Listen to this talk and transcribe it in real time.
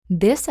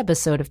This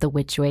episode of The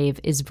Witch Wave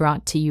is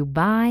brought to you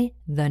by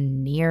the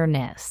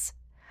Nearness.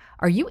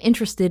 Are you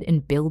interested in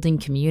building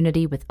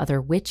community with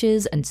other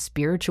witches and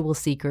spiritual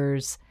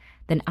seekers?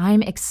 Then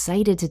I'm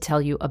excited to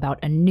tell you about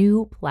a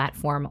new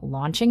platform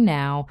launching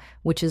now,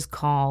 which is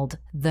called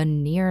the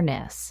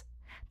Nearness.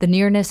 The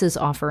Nearness is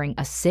offering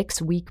a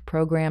 6-week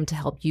program to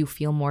help you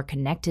feel more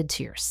connected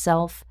to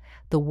yourself,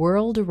 the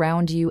world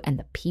around you, and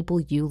the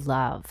people you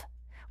love.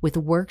 With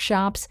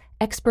workshops,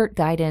 expert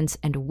guidance,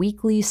 and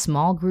weekly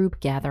small group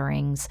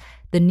gatherings,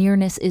 the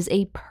Nearness is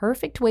a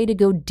perfect way to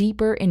go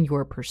deeper in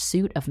your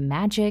pursuit of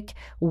magic,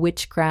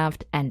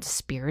 witchcraft, and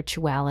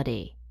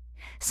spirituality.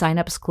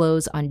 Sign-ups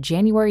close on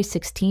January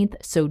 16th,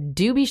 so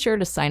do be sure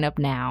to sign up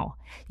now.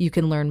 You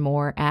can learn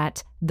more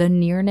at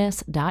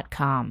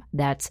thenearness.com.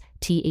 That's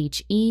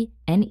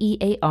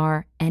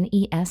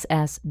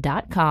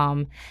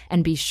thenearness.com.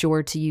 And be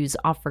sure to use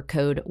offer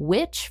code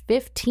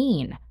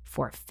WITCH15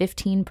 for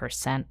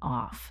 15%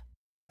 off.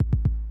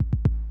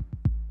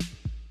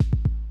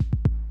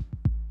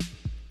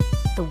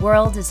 The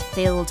world is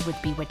filled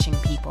with bewitching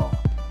people,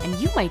 and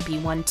you might be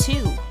one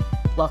too.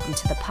 Welcome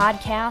to the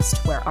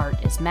podcast where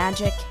art is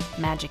magic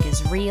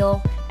is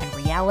real, and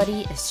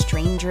reality is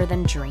stranger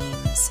than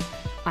dreams.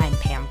 I'm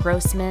Pam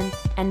Grossman,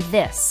 and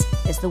this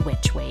is The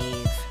Witch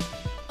Wave.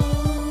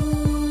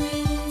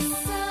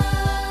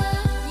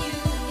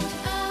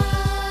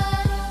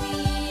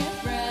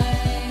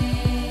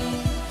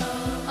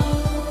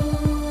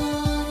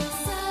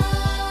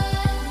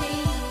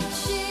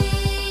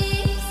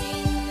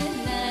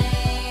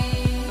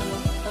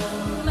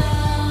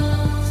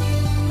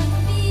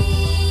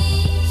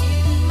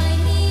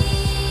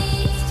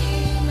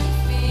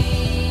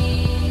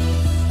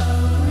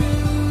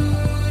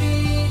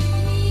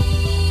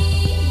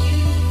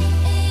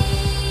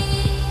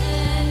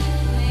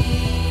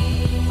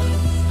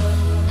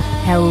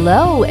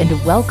 Hello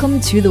and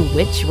welcome to The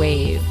Witch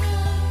Wave.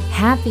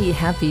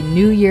 Happy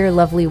New Year,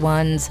 lovely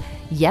ones.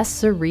 Yes,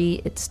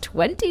 sirree, it's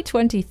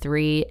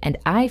 2023 and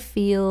I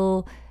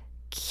feel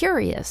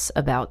curious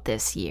about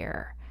this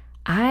year.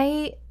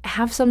 I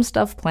have some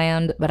stuff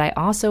planned, but I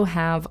also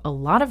have a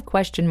lot of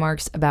question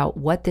marks about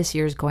what this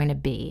year is going to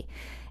be,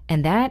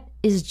 and that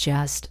is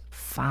just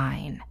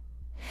fine.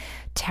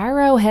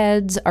 Tarot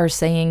heads are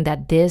saying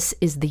that this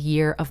is the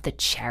year of the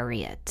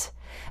Chariot,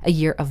 a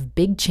year of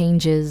big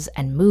changes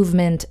and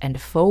movement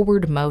and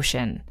forward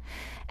motion.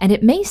 And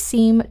it may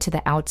seem to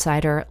the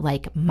outsider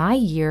like my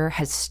year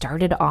has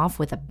started off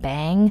with a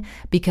bang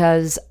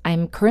because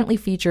I'm currently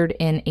featured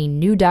in a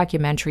new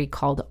documentary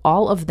called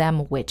All of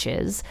Them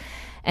Witches,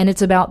 and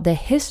it's about the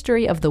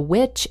history of the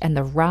witch and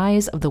the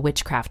rise of the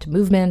witchcraft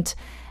movement.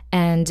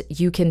 And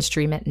you can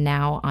stream it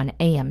now on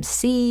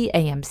AMC,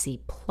 AMC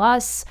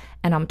Plus,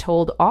 and I'm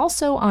told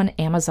also on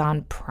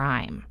Amazon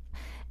Prime.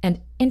 And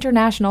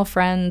international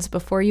friends,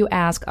 before you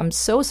ask, I'm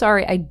so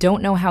sorry I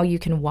don't know how you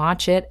can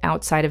watch it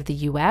outside of the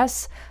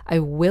US. I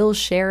will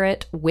share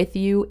it with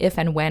you if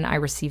and when I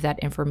receive that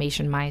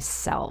information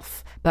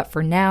myself. But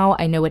for now,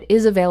 I know it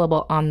is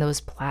available on those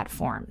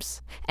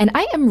platforms. And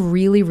I am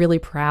really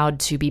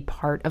proud to be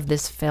part of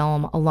this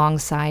film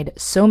alongside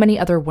so many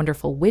other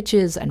wonderful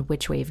witches and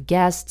Witchwave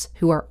guests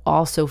who are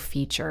also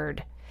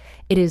featured.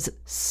 It is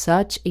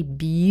such a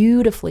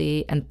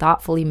beautifully and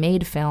thoughtfully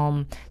made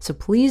film, so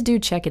please do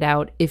check it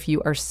out if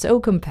you are so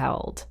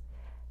compelled.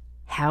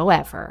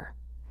 However,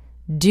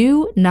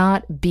 do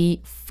not be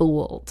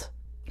fooled.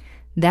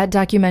 That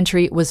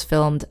documentary was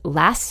filmed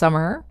last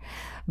summer,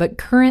 but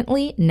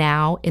currently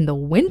now in the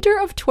winter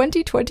of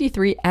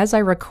 2023, as I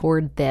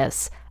record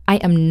this, I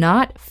am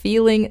not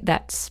feeling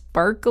that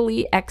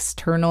sparkly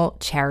external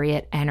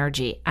chariot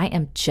energy. I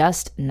am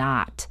just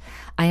not.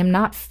 I am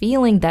not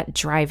feeling that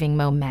driving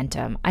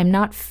momentum. I'm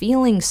not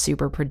feeling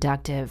super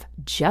productive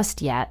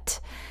just yet.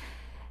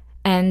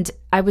 And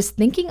I was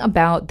thinking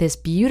about this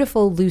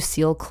beautiful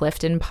Lucille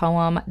Clifton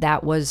poem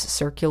that was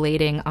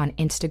circulating on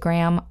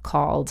Instagram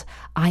called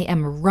I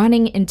Am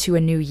Running into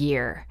a New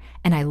Year.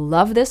 And I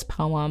love this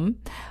poem,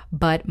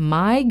 but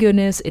my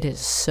goodness, it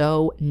is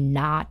so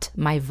not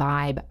my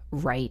vibe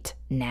right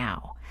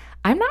now.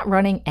 I'm not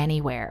running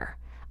anywhere.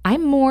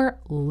 I'm more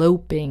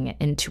loping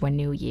into a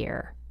new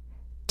year,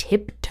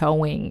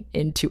 tiptoeing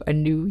into a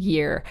new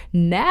year,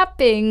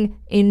 napping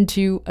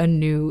into a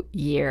new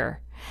year.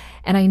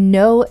 And I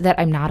know that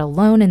I'm not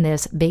alone in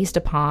this based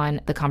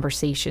upon the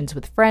conversations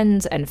with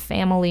friends and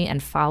family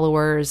and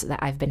followers that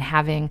I've been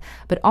having,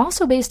 but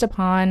also based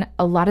upon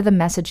a lot of the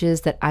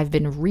messages that I've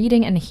been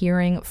reading and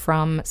hearing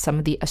from some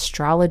of the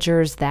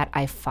astrologers that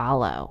I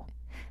follow.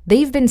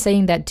 They've been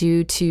saying that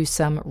due to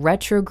some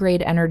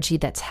retrograde energy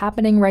that's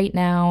happening right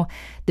now,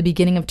 the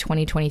beginning of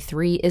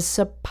 2023 is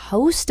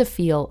supposed to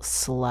feel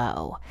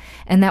slow,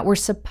 and that we're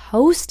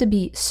supposed to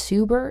be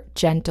super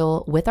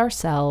gentle with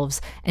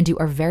ourselves and do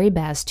our very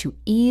best to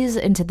ease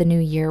into the new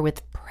year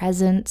with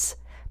presence,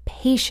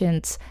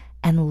 patience,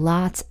 and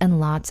lots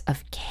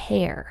of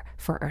care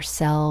for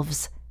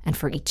ourselves and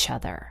for each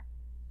other.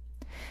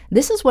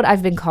 This is what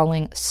I've been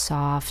calling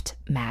soft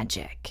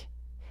magic.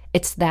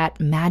 It's that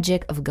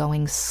magic of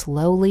going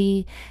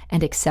slowly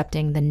and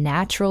accepting the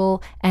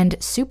natural and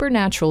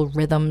supernatural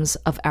rhythms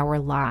of our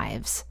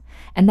lives.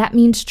 And that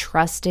means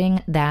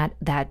trusting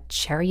that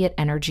chariot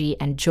energy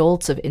and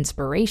jolts of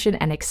inspiration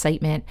and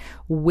excitement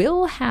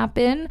will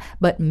happen,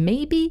 but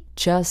maybe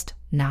just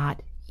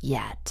not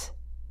yet.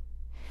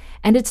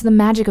 And it's the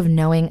magic of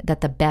knowing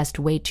that the best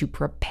way to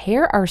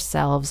prepare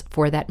ourselves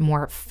for that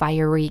more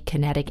fiery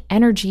kinetic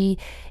energy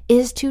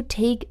is to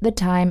take the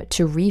time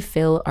to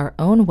refill our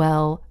own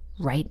well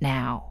right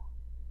now.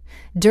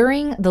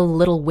 During the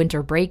little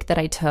winter break that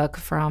I took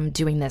from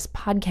doing this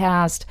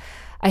podcast,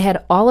 I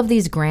had all of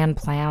these grand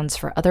plans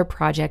for other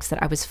projects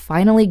that I was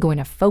finally going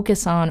to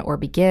focus on or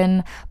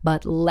begin,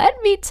 but let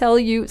me tell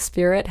you,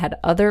 Spirit had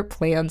other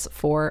plans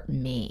for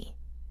me.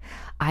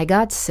 I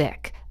got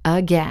sick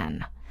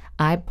again.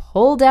 I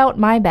pulled out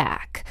my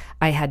back.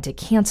 I had to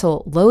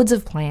cancel loads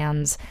of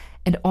plans,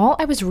 and all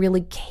I was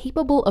really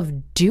capable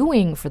of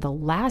doing for the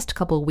last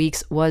couple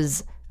weeks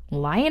was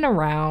lying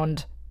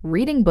around,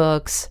 reading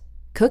books,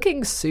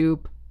 cooking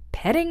soup,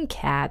 petting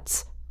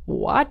cats,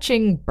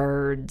 watching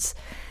birds.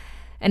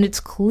 And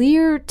it's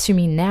clear to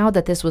me now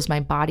that this was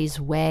my body's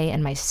way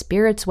and my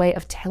spirit's way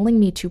of telling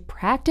me to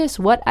practice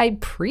what I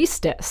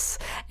priestess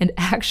and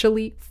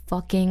actually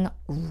fucking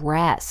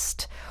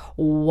rest.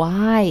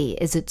 Why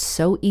is it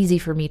so easy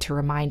for me to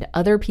remind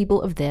other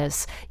people of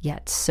this,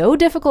 yet so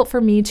difficult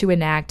for me to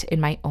enact in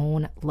my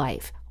own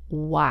life?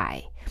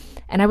 Why?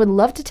 And I would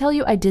love to tell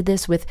you I did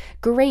this with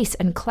grace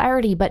and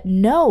clarity, but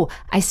no,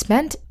 I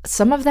spent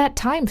some of that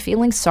time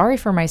feeling sorry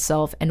for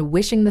myself and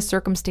wishing the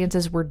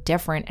circumstances were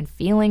different and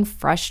feeling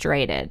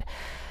frustrated.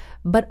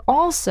 But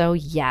also,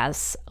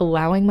 yes,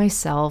 allowing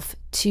myself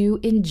to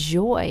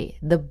enjoy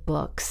the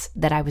books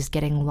that I was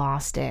getting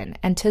lost in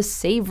and to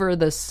savor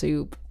the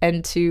soup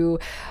and to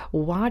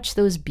watch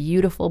those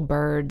beautiful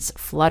birds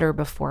flutter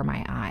before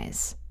my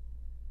eyes.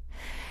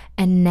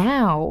 And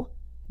now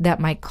that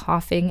my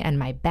coughing and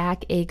my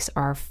back aches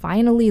are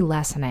finally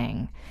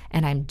lessening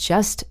and I'm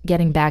just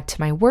getting back to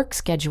my work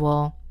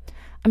schedule,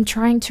 I'm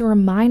trying to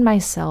remind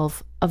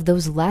myself of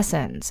those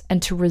lessons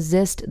and to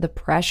resist the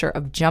pressure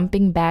of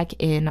jumping back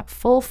in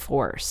full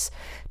force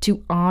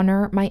to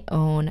honor my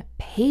own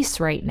pace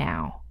right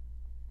now.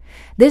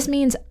 This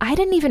means I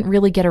didn't even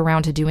really get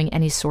around to doing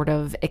any sort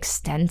of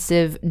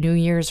extensive New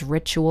Year's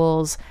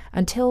rituals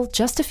until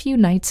just a few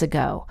nights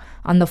ago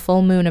on the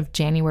full moon of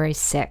January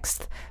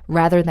 6th,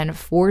 rather than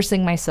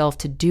forcing myself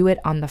to do it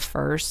on the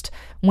 1st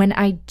when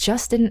I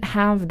just didn't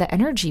have the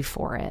energy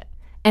for it.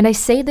 And I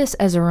say this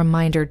as a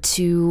reminder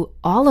to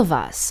all of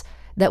us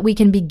that we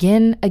can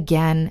begin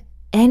again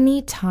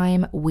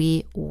anytime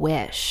we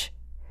wish,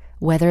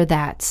 whether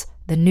that's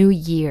the new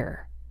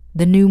year,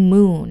 the new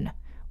moon,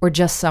 or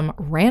just some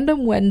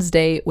random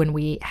Wednesday when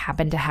we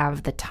happen to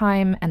have the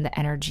time and the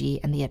energy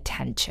and the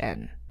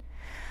attention.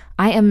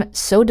 I am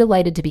so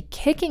delighted to be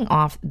kicking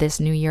off this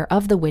new year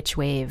of the Witch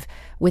Wave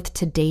with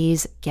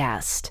today's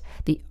guest,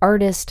 the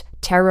artist,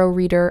 tarot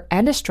reader,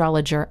 and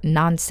astrologer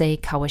Nanse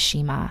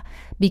Kawashima,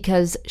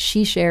 because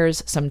she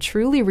shares some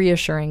truly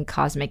reassuring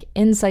cosmic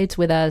insights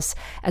with us,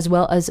 as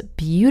well as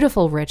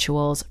beautiful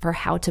rituals for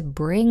how to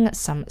bring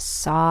some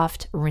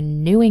soft,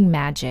 renewing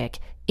magic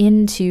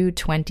into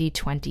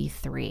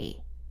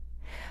 2023.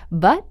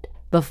 But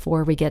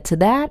before we get to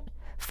that,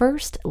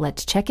 first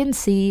let's check and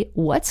see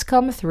what's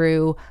come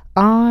through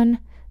on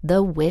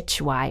the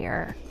Witch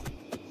Wire.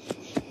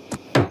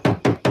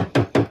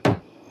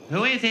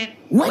 Who is it?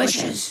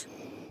 Witches.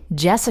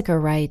 Jessica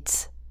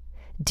writes,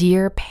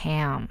 Dear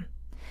Pam,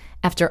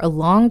 after a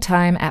long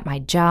time at my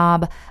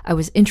job, I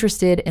was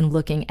interested in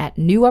looking at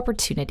new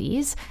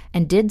opportunities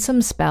and did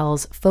some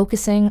spells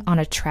focusing on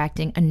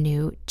attracting a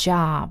new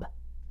job.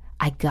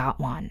 I got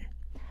one,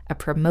 a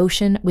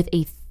promotion with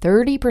a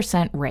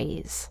 30%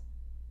 raise.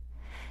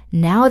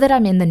 Now that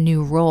I'm in the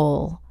new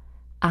role,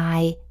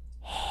 I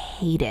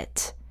hate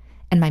it,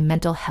 and my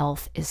mental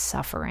health is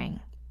suffering.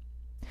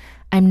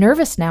 I'm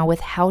nervous now with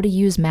how to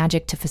use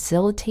magic to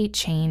facilitate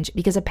change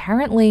because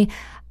apparently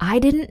I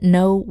didn't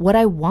know what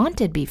I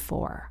wanted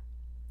before.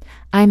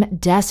 I'm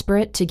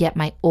desperate to get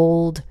my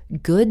old,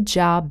 good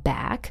job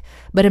back,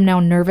 but I'm now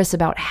nervous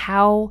about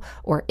how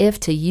or if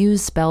to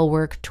use spell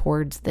work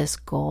towards this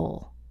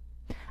goal.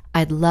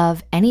 I'd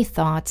love any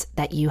thoughts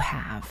that you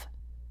have.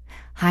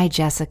 Hi,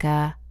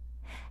 Jessica.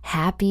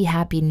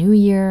 Happy New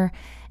Year,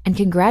 and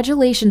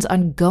congratulations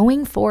on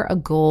going for a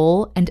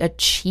goal and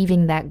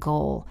achieving that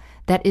goal.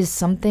 That is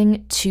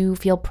something to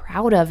feel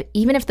proud of,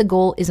 even if the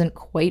goal isn't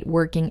quite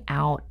working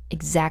out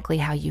exactly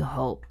how you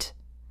hoped.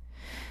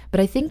 But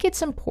I think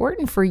it's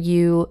important for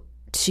you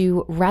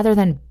to, rather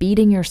than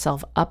beating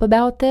yourself up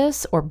about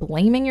this or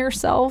blaming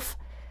yourself,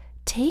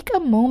 take a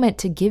moment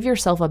to give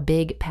yourself a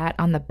big pat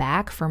on the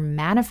back for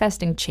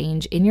manifesting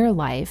change in your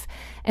life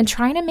and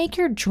trying to make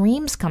your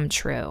dreams come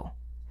true.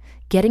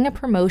 Getting a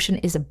promotion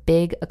is a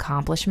big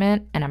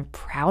accomplishment, and I'm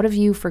proud of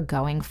you for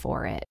going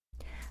for it.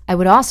 I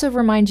would also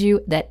remind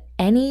you that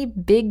any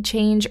big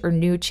change or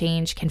new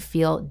change can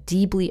feel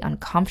deeply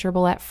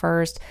uncomfortable at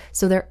first,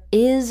 so there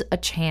is a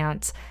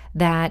chance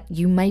that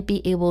you might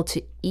be able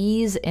to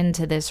ease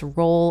into this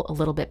role a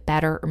little bit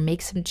better or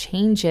make some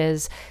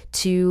changes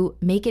to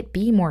make it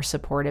be more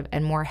supportive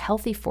and more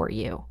healthy for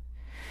you.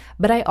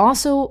 But I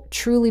also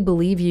truly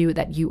believe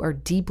that you are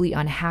deeply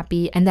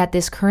unhappy and that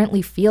this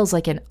currently feels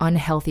like an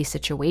unhealthy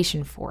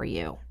situation for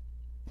you.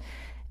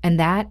 And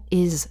that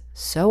is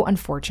so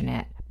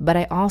unfortunate, but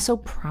I also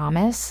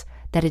promise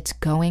that it's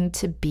going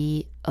to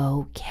be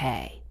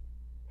okay.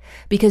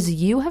 Because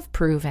you have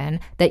proven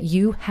that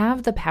you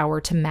have the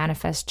power to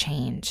manifest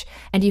change,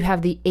 and you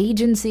have the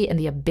agency and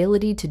the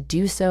ability to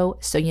do so.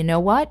 So you know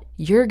what?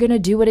 You're going to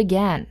do it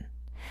again.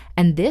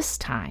 And this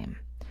time,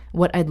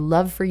 what I'd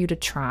love for you to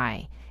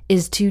try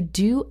is to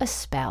do a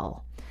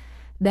spell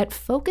that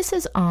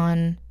focuses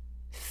on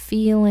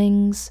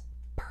feelings,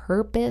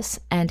 purpose,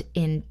 and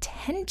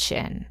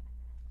intention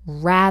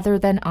rather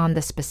than on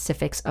the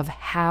specifics of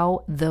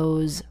how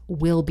those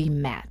will be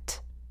met.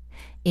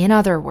 In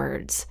other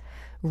words,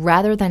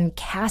 rather than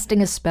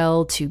casting a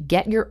spell to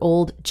get your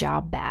old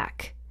job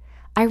back,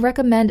 I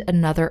recommend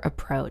another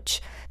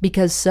approach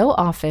because so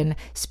often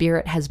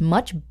Spirit has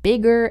much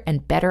bigger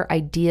and better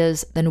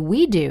ideas than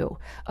we do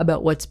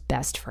about what's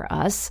best for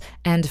us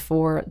and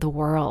for the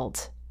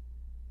world.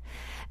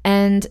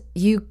 And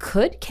you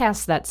could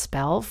cast that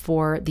spell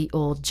for the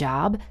old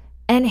job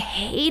and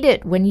hate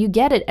it when you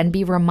get it and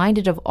be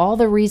reminded of all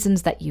the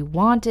reasons that you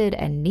wanted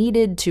and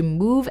needed to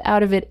move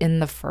out of it in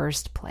the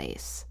first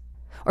place.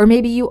 Or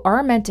maybe you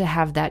are meant to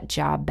have that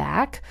job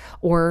back,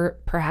 or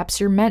perhaps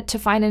you're meant to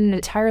find an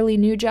entirely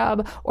new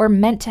job, or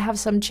meant to have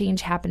some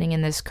change happening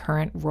in this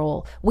current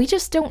role. We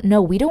just don't know.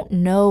 We don't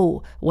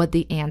know what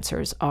the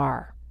answers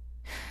are.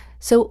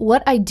 So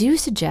what I do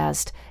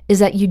suggest is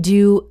that you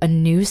do a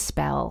new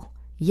spell.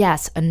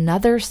 Yes,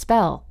 another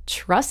spell,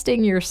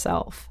 trusting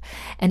yourself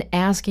and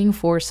asking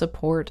for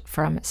support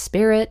from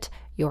Spirit,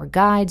 your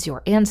guides,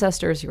 your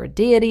ancestors, your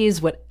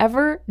deities,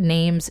 whatever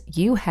names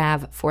you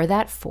have for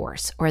that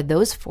force or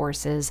those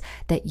forces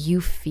that you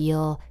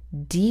feel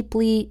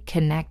deeply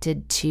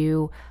connected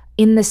to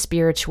in the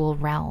spiritual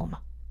realm.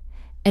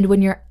 And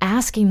when you're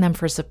asking them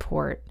for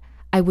support,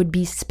 I would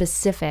be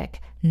specific,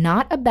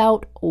 not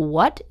about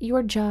what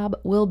your job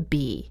will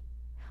be,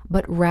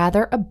 but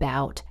rather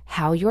about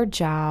how your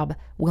job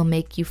will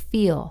make you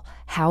feel,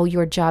 how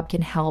your job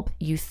can help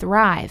you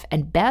thrive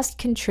and best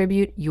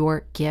contribute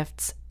your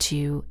gifts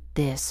to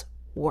this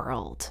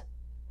world.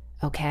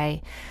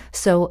 Okay?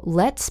 So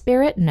let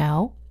Spirit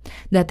know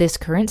that this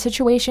current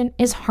situation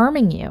is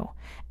harming you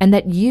and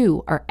that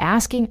you are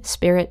asking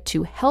Spirit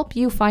to help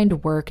you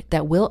find work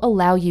that will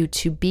allow you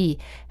to be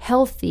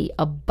healthy,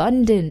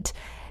 abundant,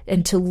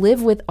 and to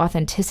live with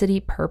authenticity,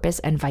 purpose,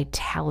 and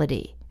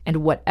vitality, and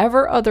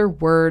whatever other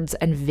words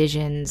and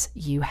visions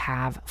you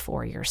have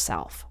for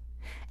yourself.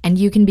 And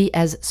you can be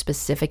as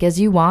specific as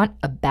you want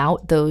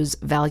about those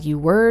value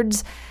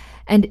words.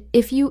 And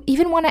if you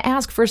even want to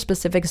ask for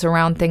specifics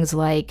around things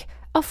like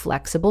a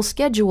flexible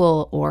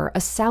schedule or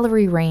a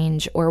salary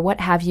range or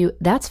what have you,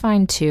 that's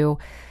fine too.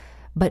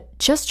 But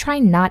just try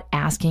not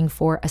asking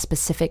for a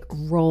specific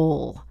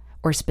role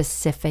or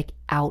specific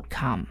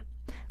outcome.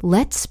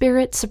 Let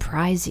Spirit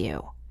surprise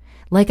you.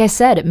 Like I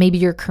said, maybe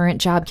your current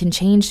job can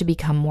change to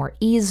become more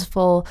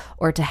easeful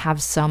or to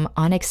have some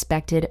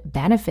unexpected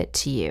benefit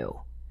to you.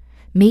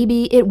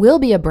 Maybe it will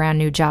be a brand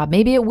new job.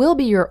 Maybe it will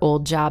be your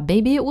old job.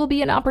 Maybe it will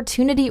be an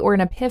opportunity or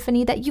an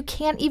epiphany that you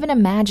can't even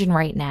imagine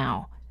right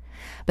now.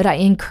 But I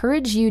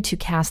encourage you to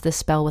cast this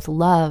spell with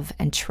love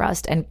and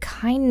trust and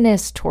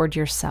kindness toward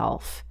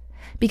yourself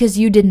because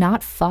you did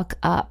not fuck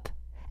up.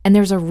 And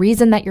there's a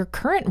reason that your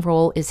current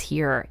role is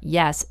here.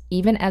 Yes,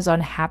 even as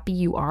unhappy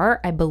you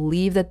are, I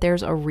believe that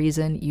there's a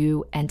reason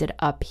you ended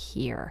up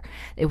here.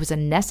 It was a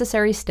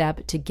necessary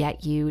step to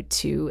get you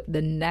to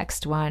the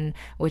next one,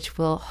 which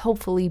will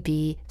hopefully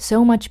be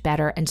so much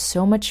better and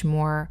so much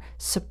more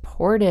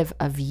supportive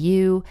of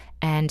you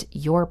and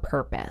your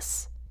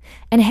purpose.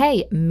 And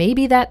hey,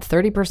 maybe that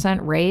 30%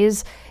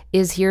 raise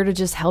is here to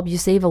just help you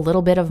save a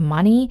little bit of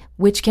money,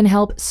 which can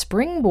help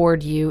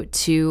springboard you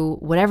to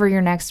whatever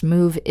your next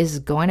move is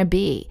going to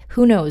be.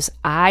 Who knows?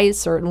 I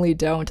certainly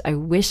don't. I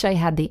wish I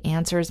had the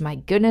answers. My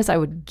goodness, I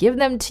would give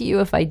them to you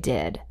if I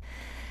did.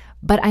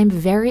 But I'm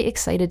very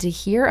excited to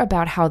hear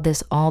about how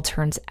this all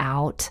turns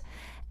out.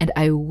 And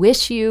I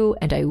wish you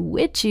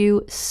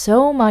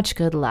so much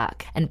good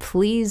luck. And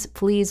please,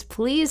 please,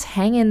 please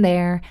hang in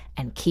there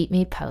and keep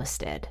me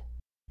posted.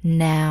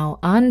 Now,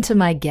 on to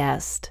my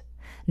guest.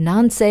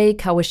 Nanse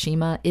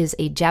Kawashima is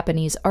a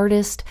Japanese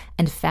artist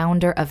and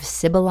founder of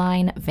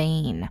Sibylline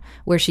Vein,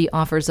 where she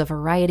offers a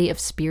variety of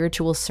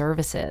spiritual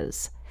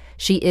services.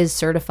 She is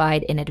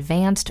certified in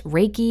advanced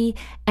Reiki,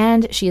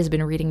 and she has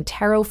been reading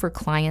tarot for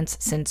clients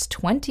since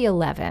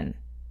 2011.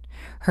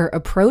 Her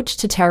approach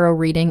to tarot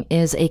reading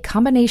is a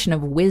combination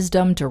of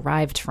wisdom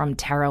derived from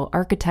tarot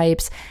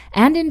archetypes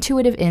and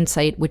intuitive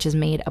insight, which is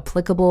made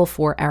applicable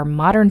for our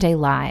modern-day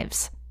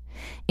lives.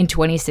 In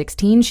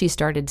 2016, she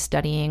started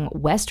studying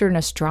Western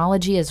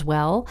astrology as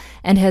well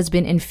and has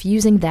been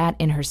infusing that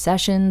in her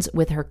sessions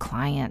with her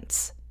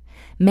clients.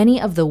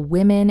 Many of the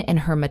women in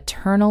her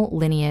maternal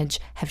lineage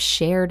have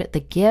shared the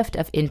gift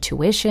of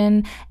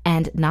intuition,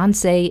 and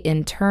Nanse,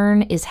 in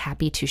turn, is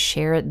happy to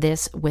share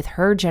this with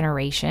her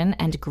generation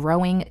and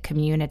growing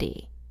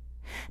community.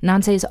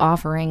 Nanse's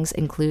offerings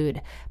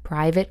include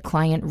private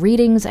client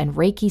readings and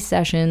Reiki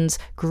sessions,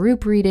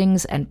 group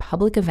readings, and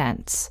public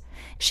events.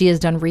 She has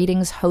done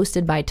readings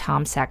hosted by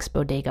Tom Sachs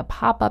Bodega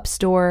Pop-Up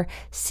Store,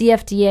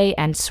 CFDA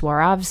and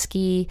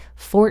Swarovski,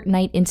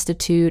 Fortnite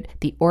Institute,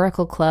 the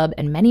Oracle Club,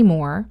 and many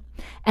more.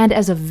 And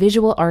as a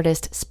visual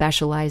artist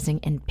specializing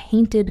in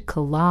painted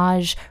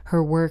collage,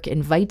 her work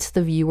invites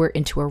the viewer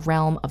into a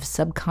realm of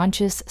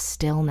subconscious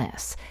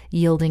stillness,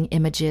 yielding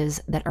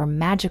images that are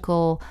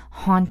magical,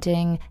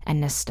 haunting, and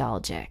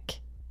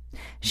nostalgic.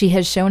 She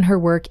has shown her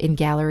work in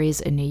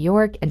galleries in New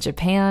York and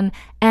Japan,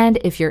 and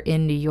if you're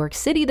in New York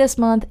City this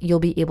month, you'll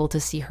be able to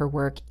see her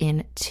work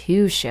in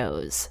 2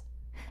 shows.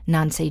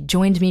 Nanse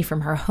joined me from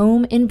her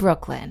home in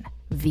Brooklyn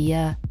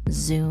via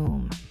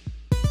Zoom.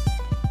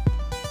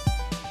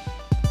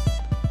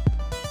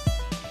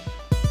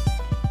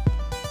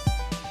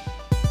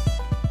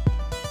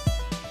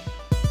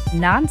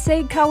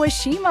 Nanse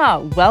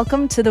Kawashima,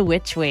 welcome to the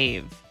Witch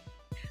Wave.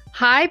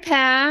 Hi,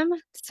 Pam.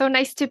 So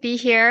nice to be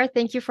here.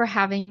 Thank you for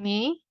having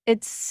me.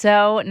 It's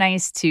so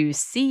nice to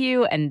see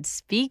you and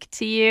speak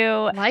to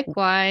you.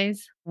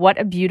 Likewise.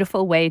 What a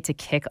beautiful way to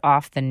kick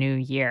off the new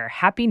year.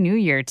 Happy New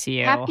Year to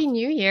you. Happy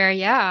New Year,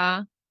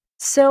 yeah.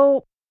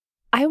 So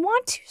I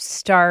want to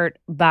start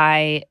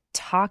by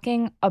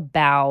talking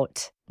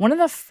about one of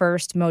the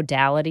first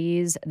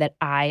modalities that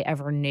I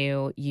ever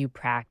knew you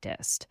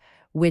practiced,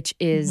 which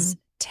is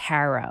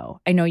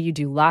tarot. I know you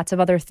do lots of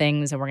other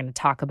things, and we're going to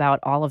talk about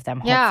all of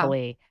them,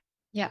 hopefully.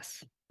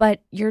 Yes.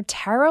 But your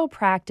tarot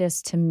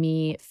practice to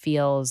me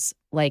feels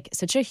like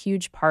such a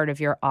huge part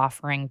of your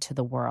offering to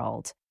the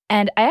world.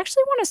 And I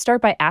actually want to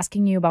start by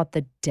asking you about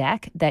the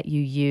deck that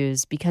you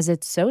use because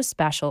it's so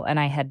special and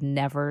I had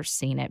never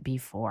seen it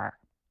before.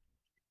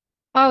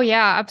 Oh,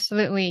 yeah,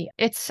 absolutely.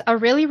 It's a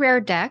really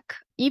rare deck.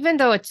 Even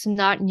though it's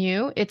not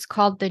new, it's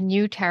called the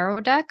New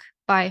Tarot Deck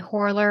by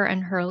Horler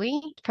and Hurley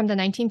from the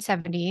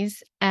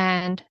 1970s.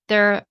 And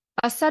they're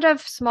a set of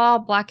small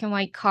black and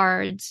white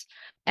cards.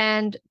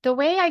 And the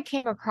way I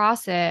came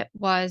across it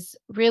was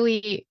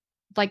really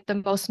like the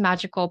most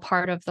magical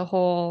part of the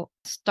whole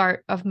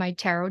start of my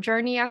tarot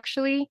journey,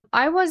 actually.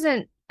 I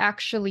wasn't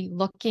actually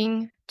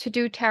looking to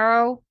do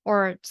tarot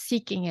or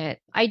seeking it.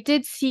 I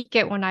did seek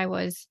it when I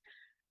was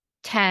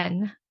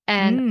 10.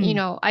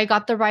 And, I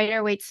got the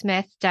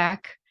Rider-Waite-Smith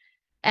deck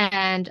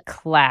and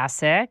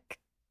classic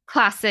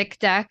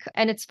deck.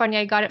 And it's funny,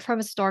 I got it from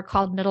a store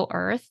called Middle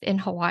Earth in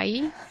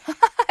Hawaii.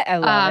 I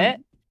love it.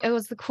 It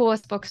was the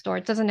coolest bookstore.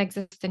 It doesn't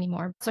exist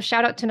anymore. So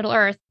shout out to Middle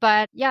Earth.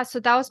 But yeah, so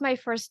that was my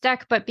first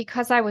deck. But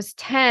because I was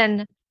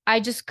 10, I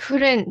just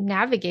couldn't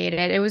navigate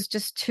it. It was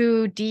just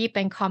too deep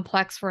and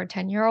complex for a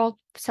 10-year-old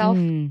self.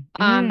 And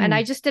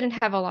I just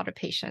didn't have a lot of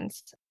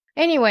patience.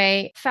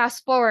 Anyway,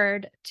 fast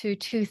forward to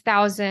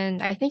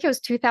 2000, I think it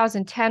was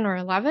 2010 or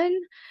 11.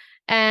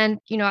 And,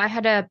 I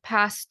had a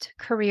past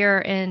career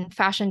in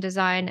fashion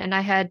design and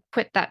I had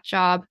quit that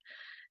job.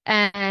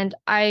 And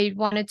I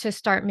wanted to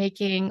start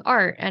making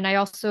art. And I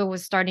also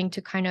was starting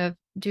to kind of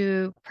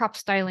do prop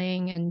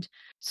styling and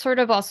sort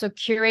of also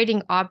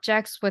curating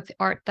objects with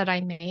art that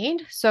I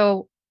made.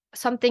 So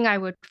something I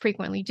would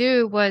frequently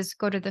do was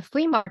go to the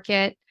flea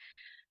market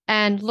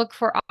and look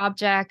for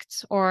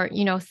objects or,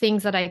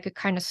 things that I could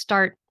kind of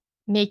start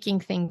making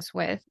things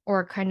with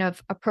or kind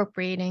of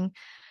appropriating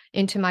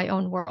into my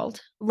own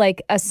world.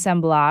 Like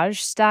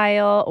assemblage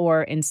style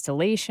or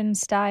installation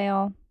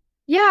style?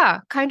 Yeah,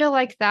 kind of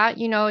like that.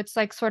 It's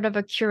like sort of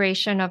a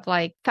curation of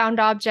like found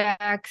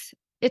objects.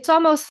 It's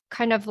almost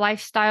kind of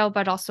lifestyle,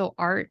 but also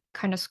art,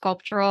 kind of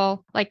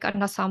sculptural, like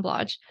an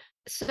assemblage.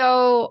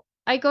 So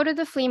I go to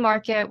the flea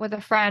market with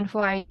a friend who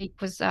I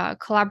was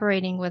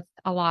collaborating with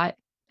a lot.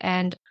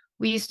 And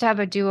we used to have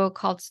a duo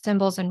called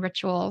Symbols and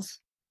Rituals.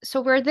 So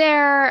we're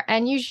there,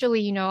 and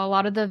usually, a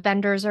lot of the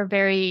vendors are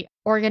very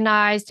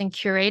organized and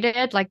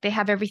curated. Like they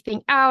have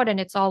everything out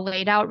and it's all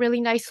laid out really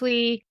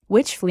nicely.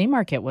 Which flea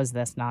market was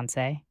this,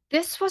 Nanse?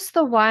 This was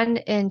the one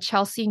in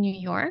Chelsea, New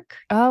York.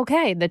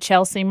 Okay, the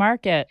Chelsea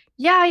market.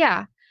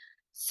 Yeah.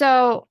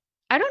 So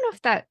I don't know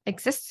if that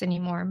exists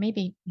anymore.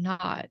 Maybe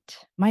not.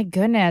 My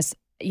goodness.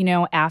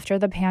 After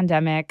the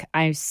pandemic,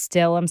 I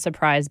still am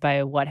surprised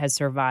by what has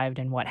survived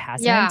and what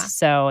hasn't. Yeah.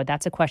 So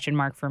that's a question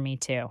mark for me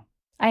too.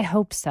 I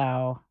hope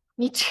so.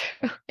 Me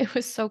too. It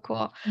was so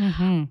cool.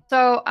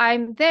 So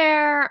I'm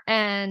there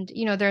and,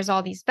 there's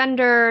all these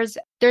vendors.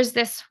 There's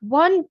this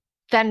one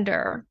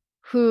vendor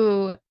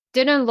who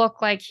didn't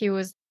look like he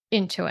was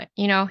into it.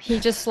 He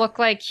just looked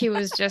like he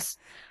was just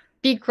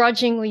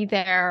begrudgingly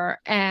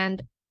there.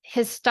 And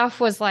his stuff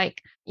was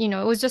like,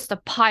 it was just a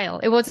pile.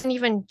 It wasn't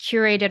even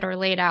curated or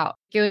laid out.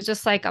 It was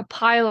just like a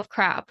pile of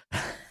crap.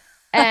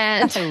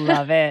 And I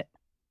love it.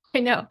 I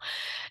know.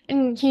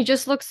 And he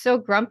just looked so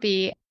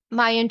grumpy.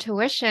 My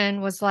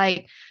intuition was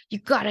like, you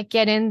got to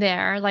get in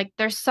there. Like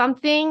there's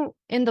something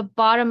in the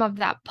bottom of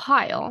that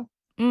pile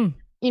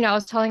I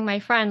was telling my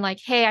friend, like,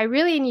 hey, I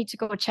really need to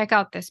go check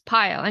out this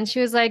pile. And she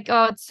was like,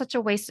 oh, it's such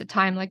a waste of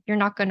time. Like, you're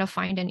not going to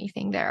find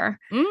anything there.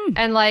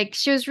 And like,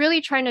 she was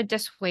really trying to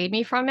dissuade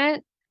me from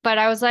it. But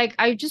I was like,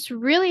 I just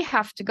really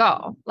have to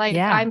go. Like,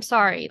 Yeah. I'm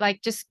sorry.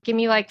 Like, just give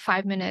me like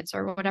 5 minutes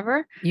or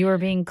whatever. You were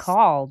being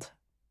called.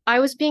 I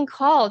was being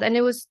called, and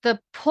the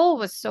pull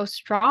was so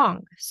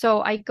strong.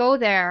 So I go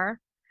there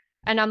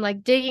and I'm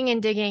like digging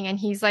and digging, and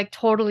he's like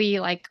totally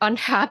like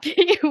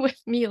unhappy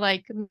with me,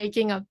 like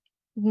making a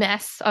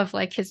mess of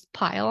like his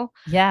pile.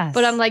 Yes.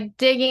 But I'm like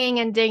digging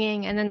and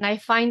digging, and then I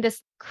find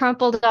this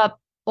crumpled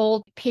up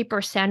old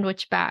paper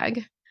sandwich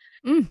bag.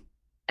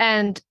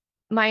 And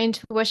my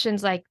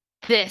intuition's like,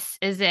 this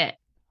is it.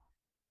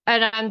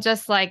 And I'm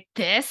just like,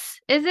 this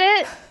is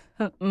it?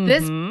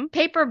 This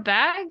paper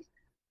bag?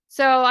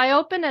 So I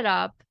open it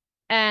up,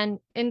 and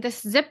in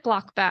this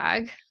Ziploc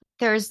bag,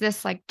 there's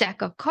this like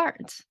deck of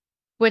cards,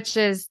 which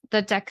is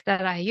the deck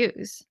that I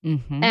use.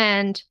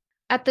 And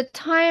at the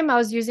time, I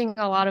was using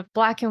a lot of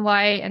black and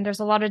white, and there's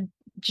a lot of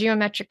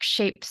geometric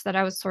shapes that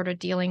I was sort of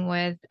dealing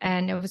with,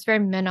 and it was very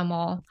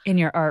minimal. In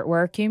your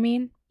artwork, you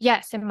mean?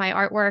 Yes, in my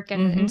artwork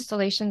and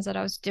installations that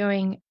I was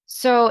doing.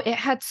 So it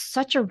had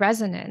such a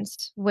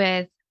resonance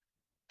with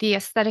the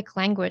aesthetic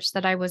language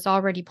that I was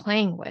already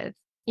playing with.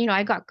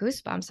 I got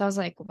goosebumps. I was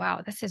like,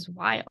 wow, this is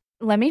wild.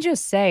 Let me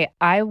just say,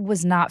 I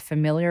was not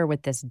familiar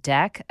with this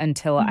deck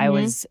until I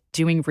was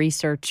doing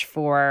research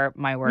for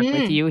my work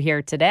with you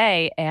here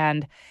today.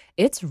 And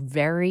it's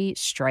very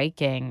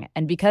striking.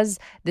 And because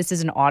this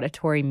is an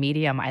auditory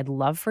medium, I'd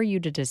love for you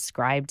to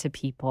describe to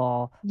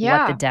people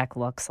what the deck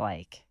looks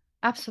like.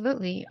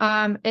 Absolutely.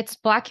 It's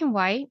black and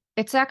white.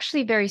 It's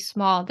actually very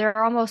small.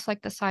 They're almost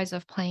like the size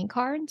of playing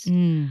cards.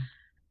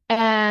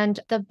 And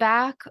the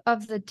back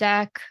of the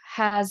deck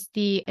has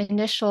the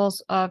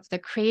initials of the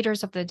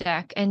creators of the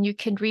deck, and you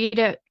can read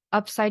it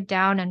upside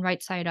down and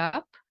right side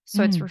up.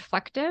 So it's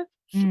reflective.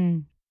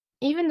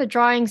 Even the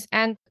drawings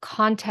and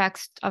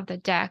context of the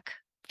deck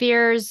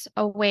veers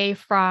away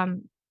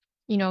from,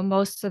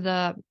 most of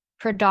the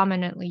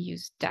predominantly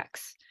used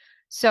decks.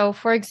 So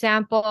for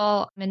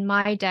example, in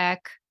my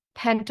deck,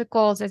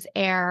 Pentacles is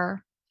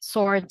air,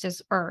 Swords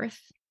is earth.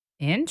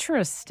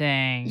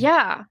 Interesting.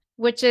 Yeah,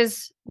 which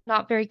is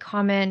not very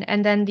common.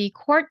 And then the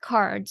court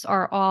cards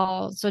are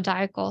all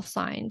zodiacal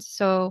signs.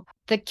 So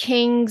the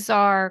kings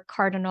are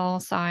cardinal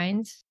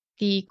signs.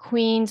 The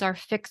queens are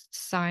fixed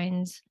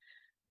signs.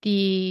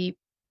 The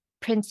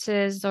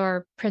princes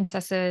or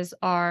princesses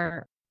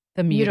are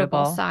the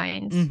mutable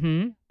signs,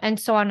 and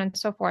so on and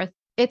so forth.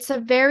 It's a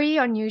very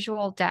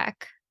unusual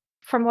deck.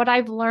 From what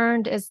I've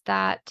learned is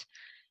that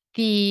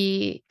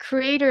the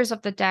creators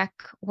of the deck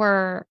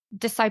were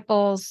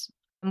disciples,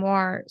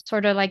 more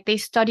sort of like they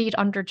studied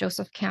under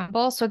Joseph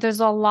Campbell. So there's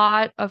a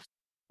lot of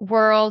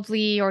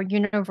worldly or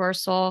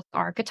universal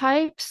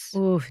archetypes.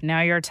 Ooh,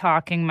 now you're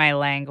talking my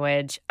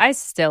language. I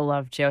still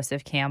love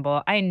Joseph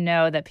Campbell. I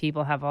know that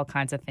people have all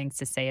kinds of things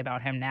to say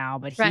about him now,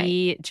 but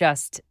he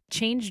just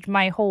changed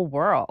my whole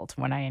world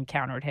when I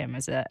encountered him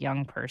as a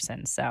young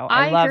person. So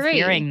I love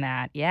hearing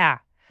that. Yeah.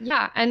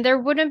 Yeah, and there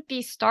wouldn't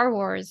be Star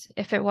Wars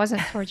if it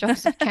wasn't for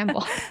Joseph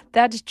Campbell.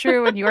 That's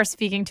true, and you're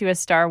speaking to a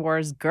Star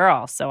Wars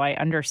girl, so I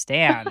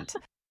understand.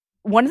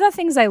 One of the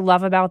things I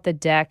love about the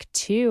deck,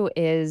 too,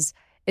 is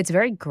it's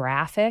very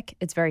graphic.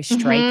 It's very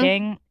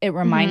striking. It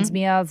reminds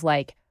me of,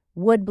 like,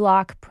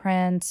 woodblock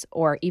prints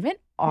or even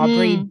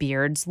Aubrey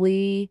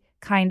Beardsley,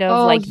 kind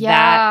of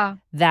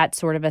that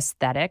sort of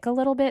aesthetic a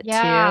little bit, too.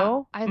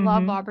 I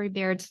love Aubrey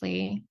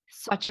Beardsley.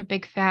 Such a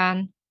big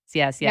fan.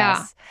 Yes.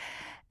 Yeah.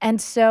 And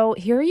so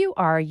here you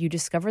are, you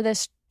discover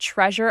this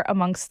treasure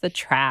amongst the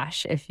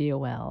trash, if you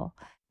will.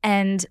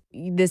 And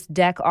this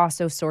deck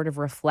also sort of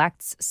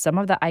reflects some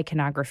of the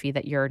iconography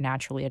that you're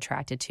naturally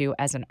attracted to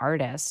as an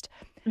artist.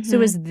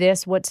 So is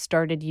this what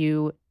started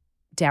you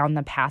down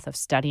the path of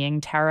studying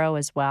tarot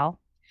as well?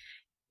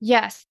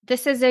 Yes,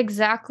 this is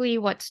exactly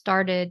what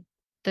started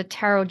the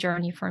tarot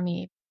journey for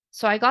me.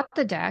 So I got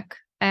the deck,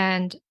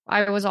 and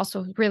I was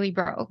also really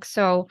broke.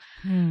 So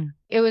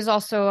it was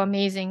also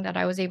amazing that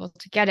I was able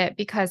to get it,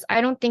 because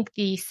I don't think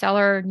the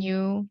seller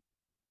knew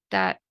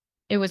that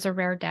it was a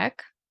rare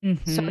deck.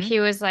 So he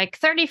was like,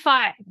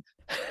 35.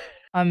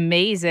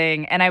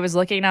 Amazing. And I was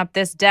looking up,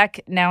 this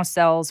deck now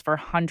sells for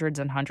hundreds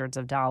and hundreds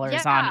of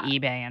dollars on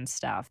eBay and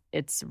stuff.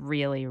 It's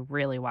really,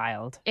 really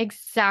wild.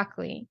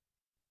 Exactly.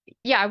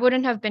 Yeah, I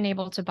wouldn't have been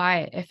able to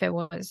buy it if it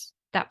was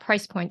that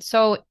price point.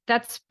 So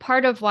that's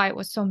part of why it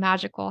was so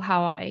magical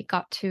how I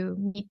got to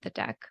meet the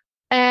deck.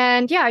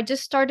 And yeah, I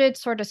just started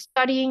sort of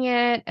studying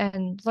it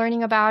and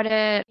learning about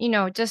it,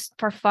 just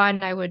for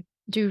fun. I would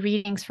do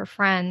readings for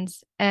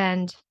friends,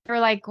 and they're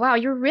like, wow,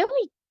 you're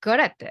really good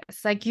at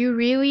this. Like, you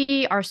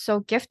really are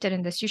so gifted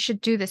in this. You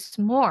should do this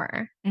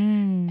more.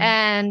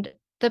 And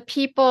the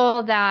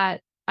people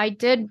that I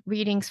did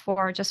readings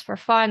for just for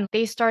fun,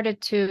 they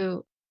started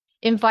to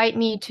invite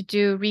me to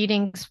do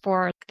readings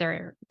for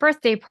their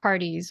birthday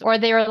parties, or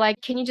they were like,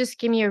 can you just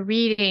give me a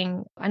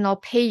reading and I'll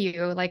pay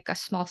you like a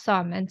small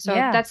sum. And so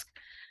that's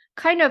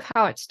kind of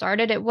how it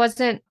started. It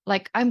wasn't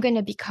like I'm going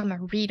to become a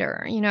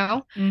reader,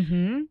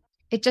 Mm-hmm.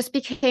 It just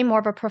became more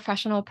of a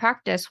professional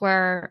practice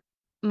where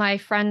my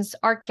friend's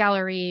art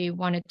gallery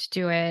wanted to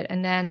do it.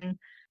 And then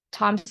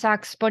Tom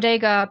Sachs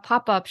Bodega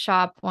pop-up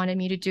shop wanted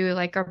me to do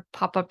like a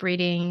pop-up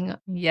reading.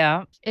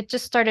 Yeah. It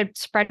just started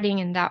spreading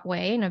in that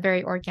way, in a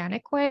very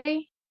organic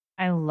way.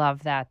 I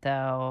love that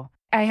though.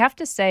 I have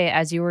to say,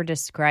 as you were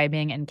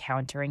describing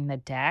encountering the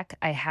deck,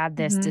 I had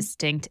this Mhm.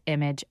 distinct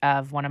image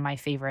of one of my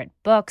favorite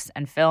books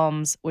and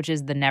films, which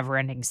is The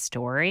Neverending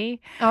Story.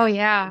 Oh,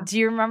 yeah. Do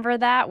you remember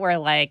that? Where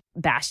like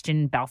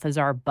Bastian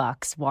Balthazar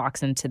Bucks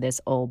walks into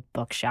this old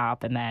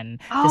bookshop and then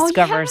Oh, yeah.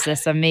 discovers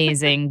this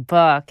amazing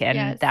book, and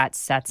Yes. that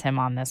sets him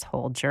on this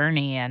whole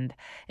journey. And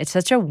it's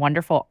such a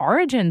wonderful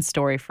origin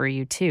story for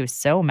you, too.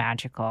 So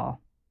magical.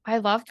 I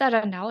love that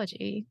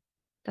analogy.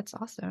 That's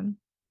awesome.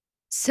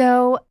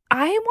 So,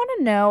 I want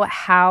to know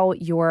how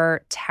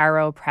your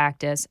tarot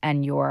practice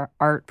and your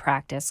art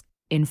practice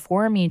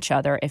inform each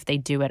other, if they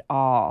do at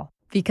all.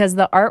 Because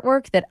the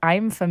artwork that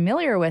I'm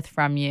familiar with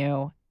from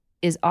you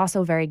is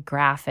also very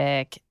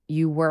graphic.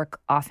 You work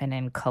often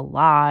in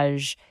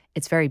collage.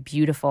 It's very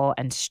beautiful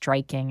and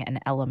striking and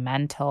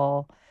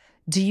elemental.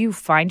 Do you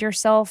find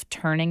yourself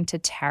turning to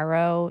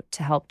tarot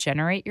to help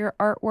generate your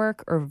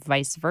artwork, or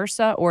vice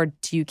versa? Or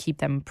do you keep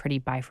them pretty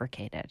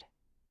bifurcated?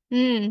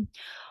 Mm.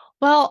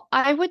 Well,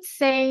 I would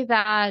say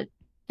that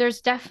there's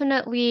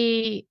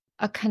definitely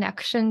a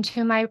connection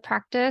to my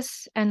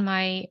practice and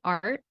my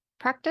art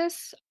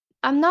practice.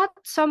 I'm not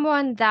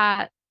someone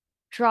that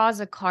draws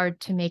a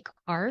card to make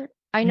art.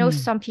 I know Mm.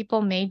 some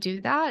people may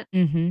do that.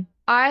 Mm-hmm.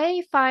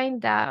 I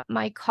find that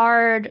my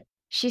card,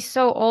 she's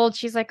so old,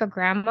 she's like a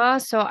grandma,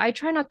 so I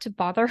try not to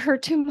bother her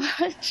too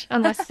much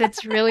unless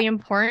it's really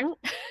important.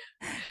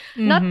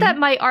 Not Mm-hmm. that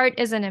my art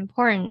isn't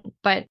important,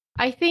 but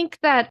I think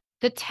that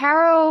the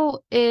tarot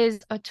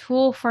is a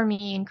tool for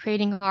me in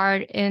creating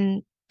art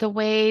in the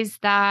ways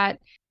that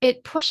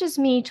it pushes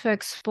me to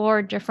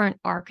explore different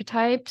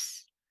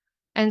archetypes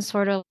and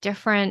sort of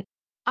different,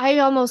 I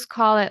almost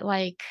call it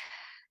like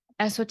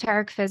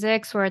esoteric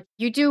physics, where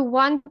you do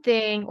one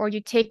thing or you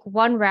take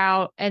one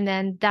route and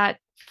then that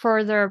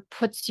further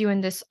puts you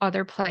in this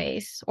other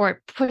place, or it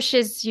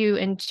pushes you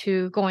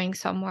into going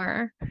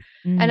somewhere.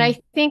 And Mm.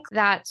 I think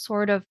that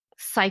sort of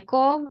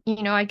cycle,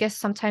 I guess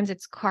sometimes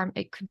it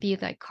could be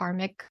like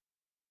karmic.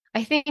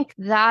 I think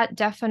that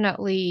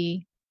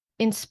definitely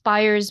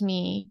inspires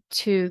me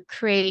to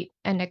create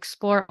and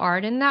explore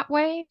art in that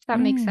way, if that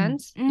makes Mm.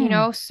 sense.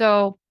 Mm.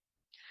 So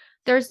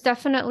there's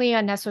definitely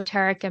an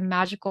esoteric and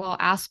magical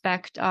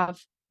aspect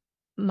of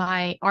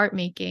my art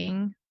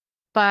making,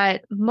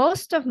 but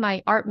most of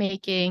my art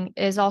making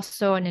is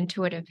also an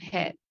intuitive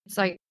hit. It's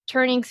like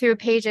turning through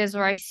pages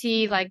where I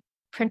see like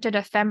printed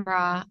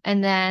ephemera,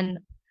 and then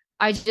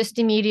I just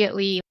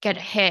immediately get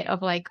a hit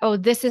of like, oh,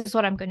 this is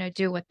what I'm going to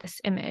do with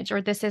this image, or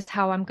this is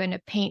how I'm going to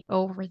paint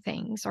over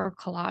things or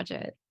collage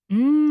it.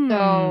 Mm.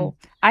 So,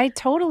 I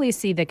totally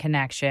see the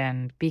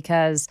connection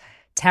because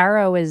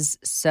tarot is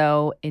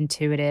so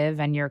intuitive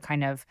and you're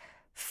kind of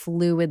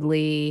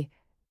fluidly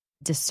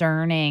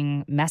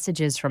discerning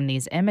messages from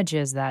these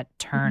images that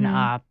turn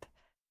mhm. up.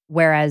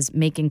 Whereas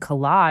making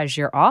collage,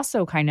 you're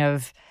also kind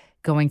of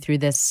going through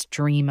this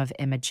stream of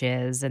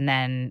images and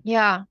then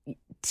Yeah.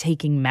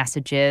 taking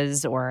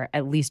messages, or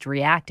at least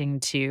reacting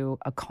to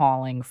a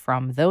calling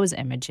from those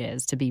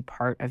images to be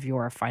part of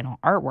your final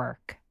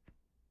artwork.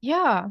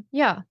 Yeah.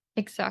 Yeah.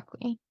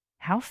 Exactly.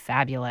 How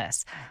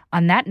fabulous.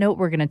 On that note,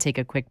 we're going to take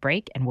a quick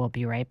break and we'll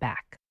be right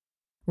back.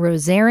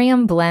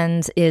 Rosarium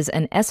Blends is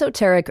an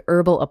esoteric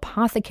herbal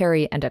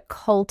apothecary and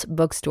occult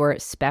bookstore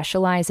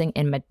specializing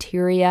in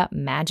materia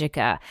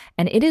magica,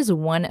 and it is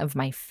one of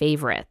my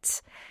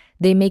favorites.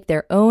 They make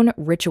their own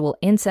ritual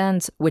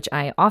incense, which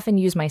I often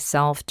use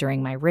myself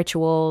during my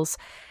rituals.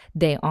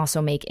 They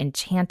also make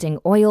enchanting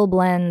oil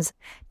blends,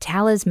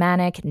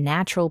 talismanic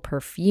natural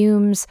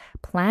perfumes,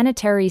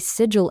 planetary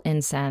sigil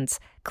incense,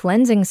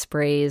 cleansing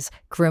sprays,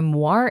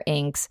 grimoire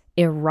inks,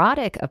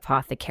 erotic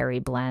apothecary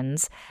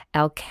blends,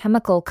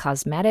 alchemical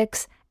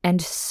cosmetics,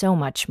 and so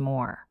much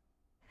more.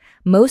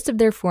 Most of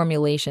their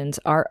formulations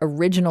are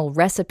original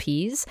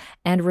recipes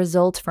and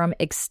result from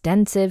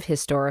extensive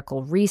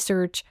historical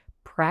research,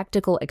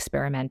 practical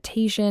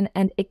experimentation,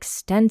 and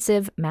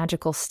extensive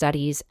magical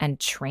studies and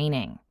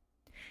training.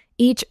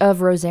 Each of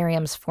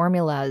Rosarium's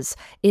formulas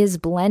is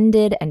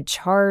blended and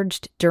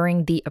charged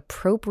during the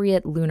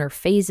appropriate lunar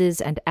phases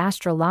and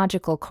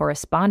astrological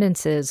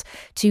correspondences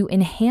to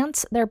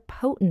enhance their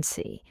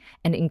potency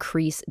and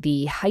increase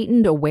the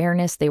heightened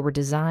awareness they were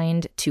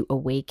designed to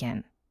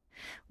awaken.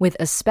 With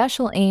a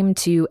special aim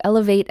to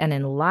elevate and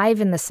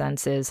enliven the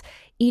senses,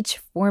 each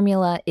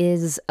formula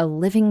is a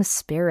living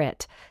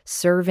spirit,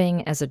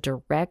 serving as a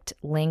direct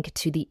link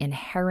to the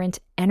inherent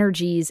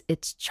energies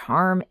its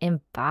charm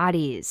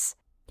embodies.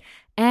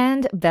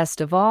 And best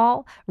of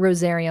all,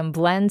 Rosarium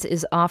Blends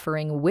is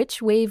offering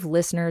Witch Wave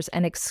listeners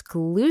an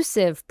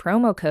exclusive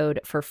promo code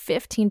for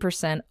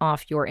 15%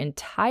 off your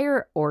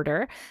entire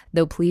order,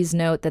 though please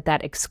note that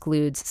that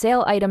excludes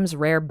sale items,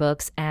 rare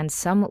books, and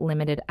some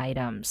limited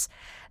items.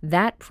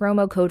 That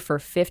promo code for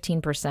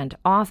 15%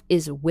 off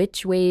is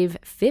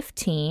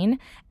WitchWave15,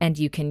 and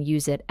you can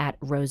use it at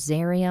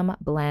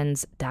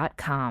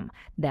rosariumblends.com.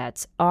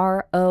 That's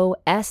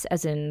ROS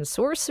as in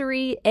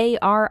sorcery,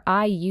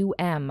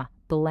 ARIUM,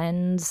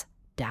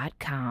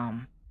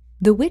 blends.com.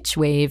 The Witch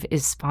Wave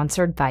is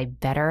sponsored by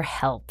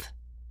BetterHelp.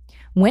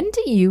 When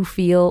do you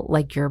feel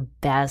like your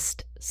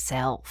best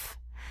self?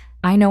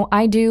 I know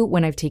I do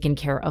when I've taken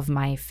care of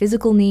my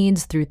physical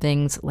needs through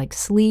things like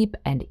sleep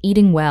and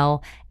eating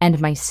well,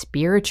 and my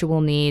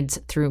spiritual needs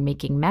through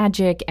making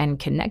magic and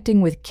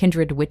connecting with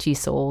kindred witchy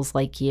souls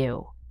like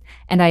you.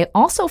 And I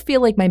also feel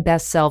like my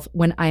best self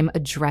when I'm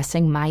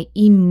addressing my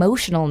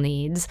emotional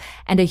needs,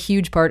 and a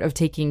huge part of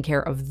taking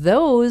care of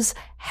those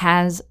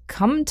has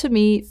come to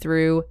me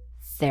through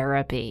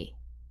therapy.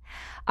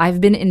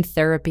 I've been in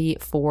therapy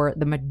for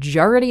the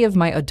majority of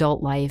my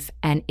adult life,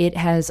 and it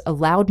has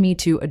allowed me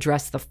to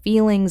address the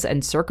feelings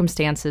and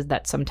circumstances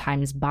that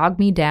sometimes bog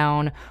me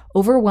down,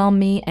 overwhelm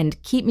me,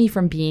 and keep me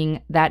from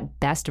being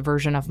that best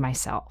version of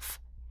myself.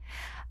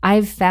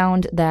 I've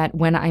found that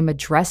when I'm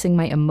addressing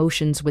my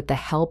emotions with the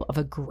help of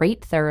a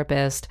great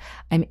therapist,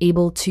 I'm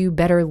able to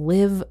better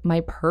live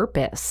my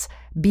purpose,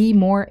 be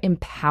more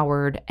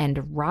empowered,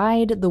 and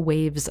ride the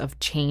waves of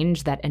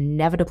change that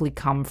inevitably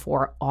come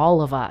for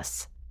all of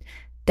us.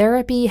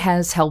 Therapy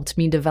has helped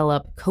me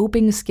develop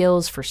coping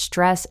skills for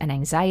stress and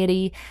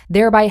anxiety,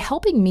 thereby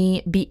helping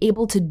me be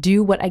able to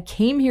do what I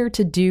came here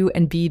to do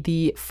and be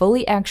the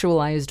fully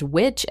actualized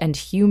witch and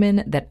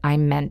human that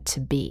I'm meant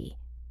to be.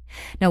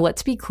 Now,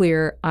 let's be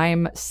clear,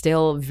 I'm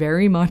still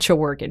very much a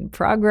work in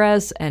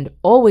progress and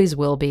always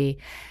will be,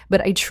 but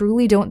I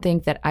truly don't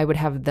think that I would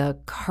have the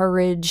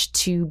courage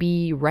to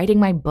be writing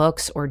my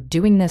books or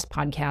doing this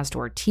podcast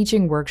or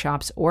teaching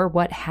workshops or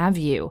what have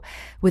you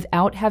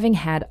without having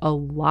had a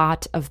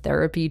lot of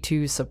therapy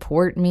to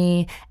support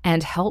me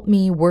and help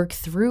me work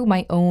through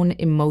my own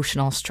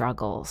emotional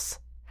struggles.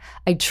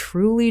 I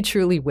truly,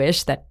 truly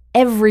wish that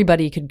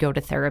everybody could go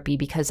to therapy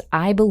because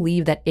I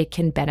believe that it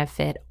can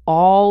benefit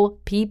all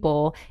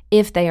people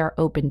if they are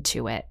open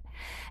to it.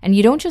 And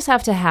you don't just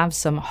have to have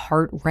some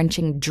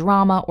heart-wrenching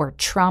drama or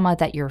trauma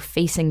that you're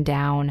facing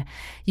down.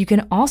 You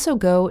can also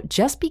go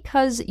just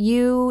because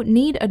you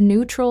need a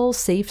neutral,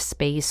 safe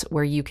space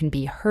where you can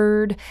be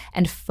heard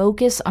and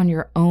focus on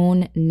your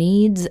own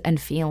needs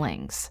and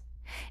feelings.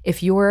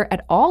 If you're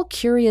at all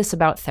curious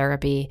about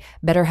therapy,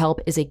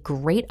 BetterHelp is a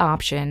great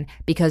option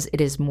because it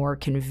is more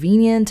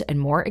convenient and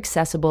more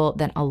accessible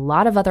than a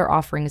lot of other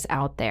offerings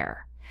out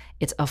there.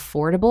 It's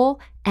affordable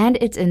and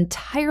it's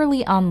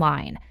entirely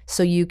online,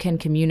 so you can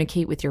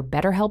communicate with your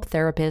BetterHelp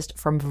therapist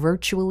from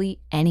virtually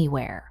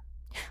anywhere.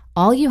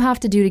 All you have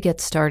to do to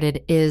get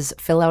started is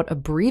fill out a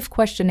brief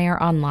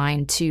questionnaire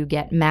online to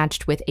get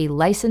matched with a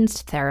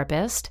licensed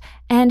therapist,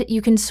 and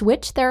you can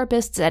switch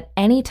therapists at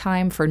any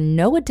time for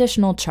no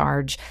additional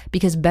charge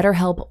because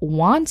BetterHelp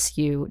wants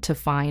you to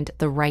find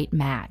the right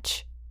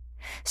match.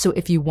 So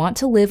if you want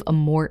to live a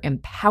more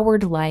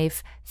empowered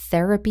life,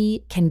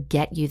 therapy can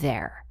get you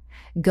there.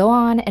 Go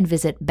on and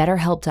visit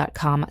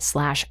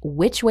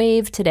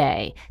betterhelp.com/witchwave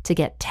today to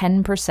get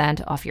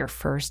 10% off your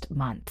first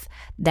month.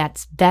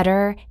 That's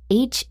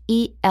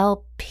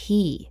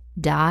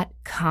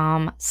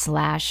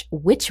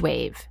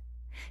betterhelp.com/witchwave.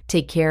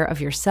 Take care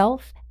of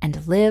yourself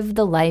and live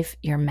the life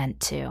you're meant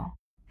to.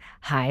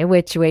 Hi,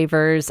 Witch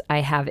Wavers.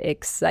 I have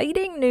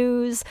exciting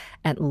news.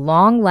 At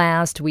long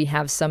last, we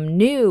have some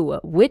new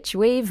Witch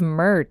Wave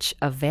merch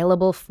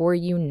available for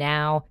you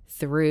now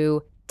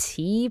through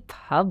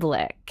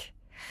TeePublic.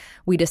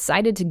 We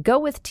decided to go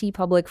with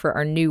TeePublic for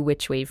our new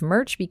Witch Wave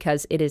merch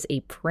because it is a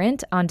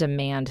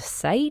print-on-demand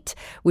site,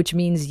 which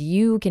means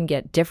you can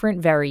get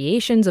different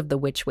variations of the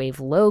Witch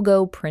Wave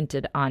logo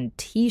printed on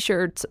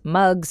t-shirts,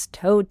 mugs,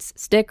 totes,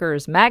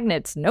 stickers,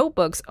 magnets,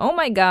 notebooks. Oh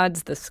my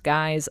gods, the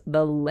sky's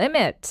the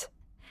limit.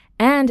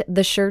 And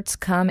the shirts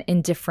come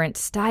in different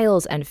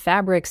styles and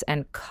fabrics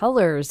and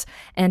colors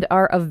and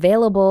are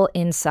available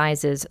in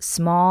sizes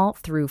small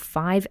through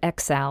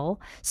 5XL,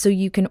 so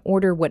you can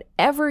order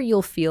whatever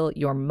you'll feel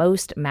you're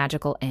most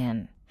magical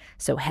in.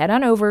 So head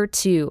on over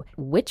to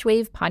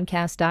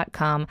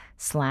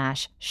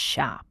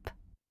witchwavepodcast.com/shop.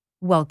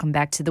 Welcome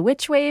back to the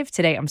Witch Wave.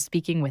 Today I'm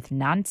speaking with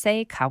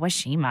Nanse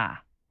Kawashima.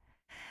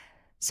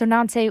 So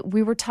Nanse,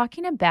 we were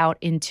talking about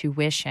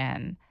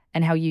intuition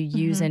and how you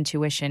use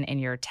intuition in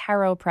your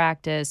tarot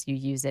practice, you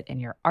use it in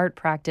your art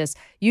practice.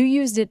 You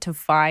used it to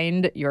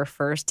find your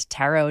first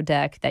tarot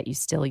deck that you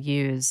still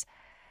use.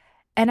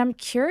 And I'm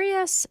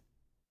curious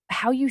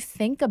how you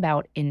think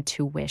about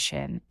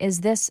intuition. Is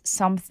this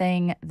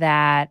something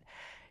that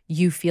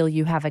you feel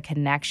you have a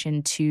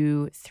connection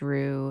to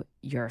through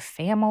your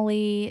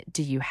family?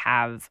 Do you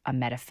have a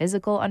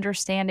metaphysical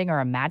understanding or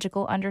a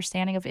magical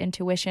understanding of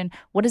intuition?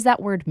 What does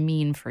that word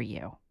mean for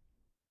you?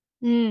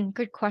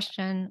 Good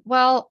question.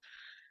 Well,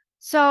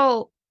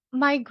 So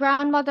my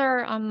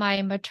grandmother on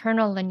my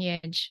maternal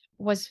lineage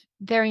was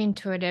very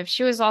intuitive.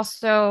 She was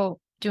also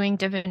doing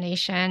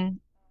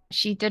divination.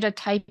 She did a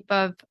type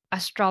of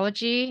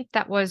astrology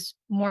that was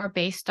more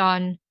based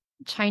on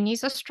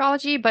Chinese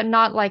astrology, but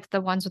not like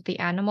the ones with the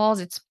animals.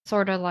 It's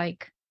sort of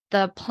like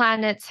the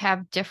planets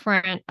have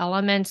different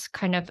elements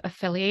kind of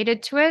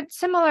affiliated to it,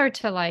 similar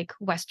to like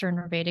Western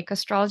or Vedic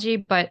astrology,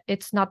 but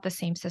it's not the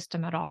same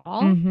system at all.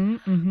 Mm-hmm.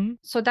 Mm-hmm.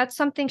 So that's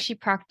something she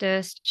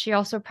practiced. She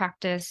also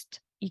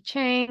practiced I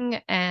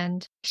Ching,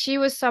 and she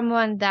was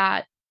someone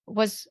that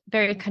was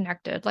very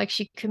connected. Like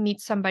she could meet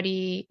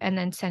somebody and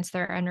then sense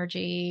their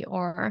energy,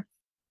 or,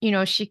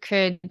 she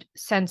could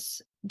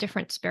sense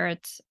different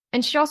spirits.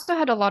 And she also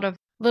had a lot of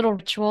little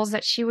rituals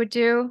that she would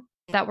do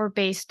that were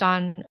based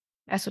on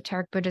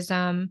esoteric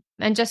Buddhism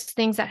and just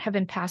things that have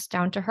been passed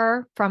down to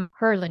her from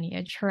her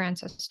lineage, her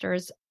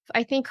ancestors.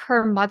 I think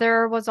her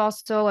mother was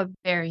also a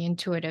very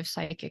intuitive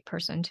psychic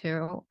person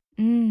too.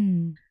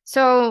 Mm.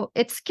 So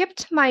it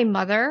skipped my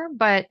mother,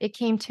 but it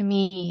came to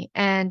me.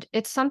 And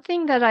it's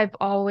something that I've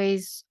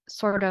always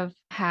sort of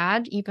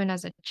had, even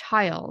as a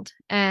child.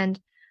 And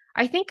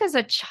I think as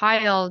a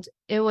child,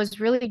 it was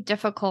really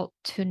difficult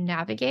to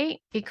navigate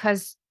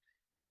because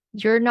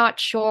you're not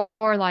sure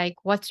like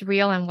what's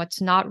real and what's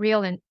not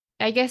real. And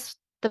I guess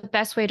the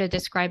best way to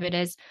describe it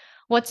is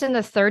what's in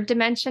the third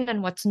dimension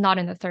and what's not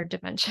in the third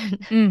dimension.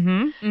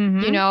 Mm-hmm.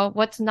 Mm-hmm.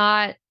 What's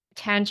not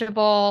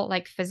tangible,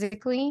 like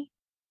physically.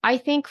 I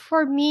think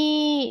for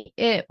me,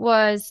 it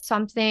was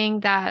something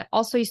that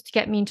also used to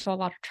get me into a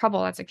lot of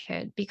trouble as a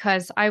kid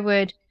because I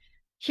would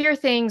hear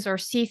things or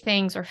see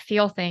things or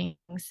feel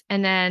things.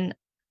 And then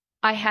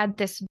I had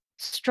this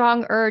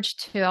strong urge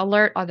to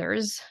alert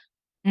others,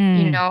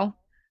 Mm.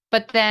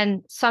 but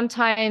then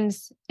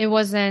sometimes it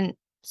wasn't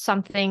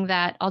something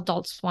that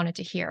adults wanted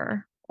to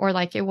hear or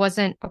like it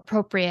wasn't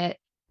appropriate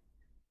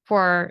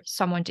for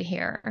someone to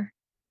hear.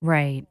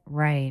 Right,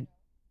 right.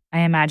 I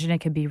imagine it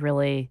could be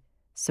really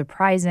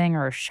surprising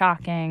or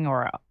shocking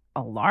or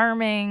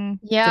alarming,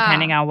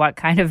 depending Yeah. on what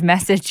kind of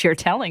message you're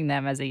telling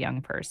them as a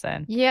young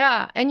person.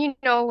 Yeah. And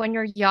when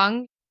you're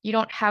young, you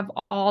don't have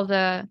all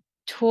the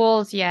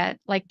tools yet,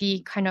 like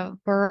the kind of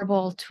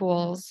verbal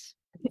tools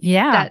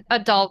Yeah, that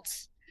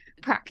adults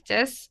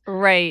practice.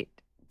 right.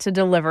 To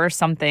deliver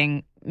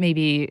something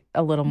maybe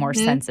a little more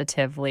Mm-hmm.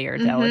 sensitively or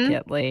Mm-hmm.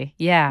 delicately.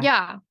 Yeah.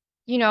 Yeah.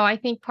 I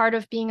think part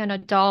of being an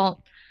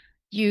adult,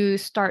 you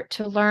start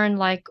to learn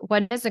like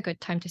when is a good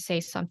time to say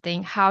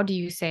something? How do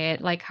you say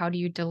it? Like, how do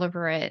you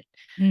deliver it?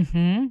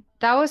 Mm-hmm.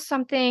 That was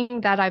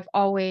something that I've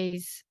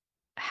always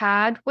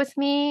had with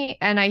me.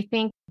 And I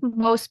think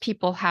most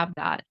people have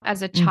that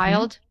as a Mm-hmm.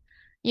 child,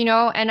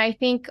 and I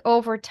think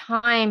over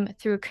time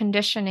through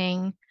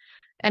conditioning,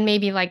 and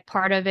maybe like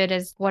part of it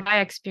is what I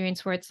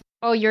experienced where it's,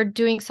 oh, you're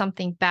doing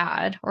something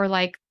bad, or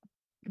like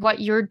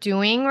what you're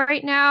doing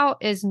right now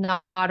is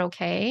not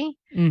okay.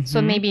 So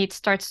Mm-hmm. maybe it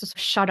starts to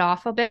shut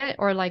off a bit,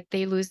 or like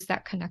they lose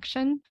that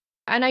connection.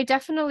 And I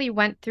definitely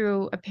went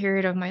through a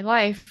period of my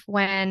life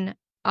when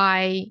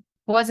I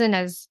wasn't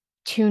as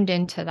tuned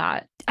into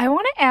that. I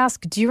want to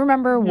ask, do you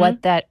remember Mhm.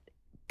 what that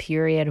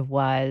period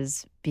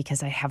was?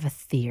 Because I have a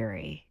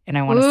theory and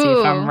I want to see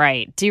if I'm Ooh,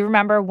 right. Do you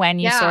remember when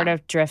you sort yeah,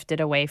 of drifted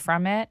away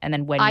from it and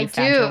then when I you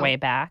found your do. way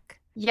back?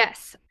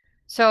 Yes.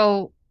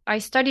 So I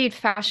studied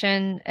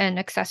fashion and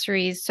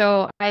accessories.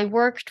 So I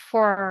worked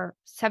for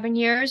 7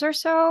 years or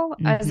so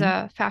as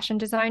Mm-hmm. a fashion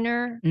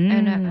designer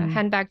and a Mm.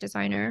 handbag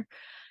designer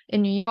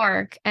in New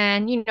York.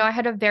 And, I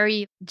had a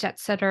very jet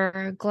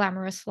setter,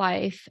 glamorous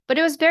life, but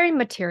it was very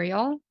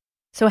material.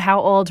 So how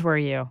old were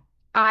you?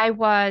 I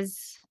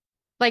was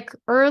like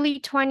early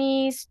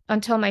 20s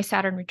until my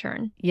Saturn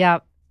return.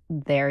 Yep.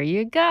 There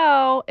you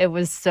go. It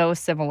was so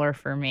similar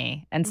for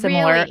me and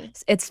similar. Really?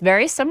 It's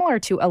very similar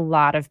to a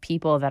lot of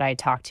people that I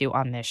talk to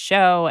on this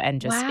show and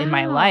just in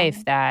my life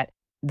Wow. that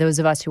those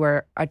of us who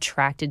are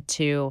attracted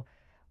to,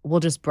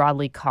 we'll just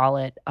broadly call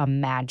it a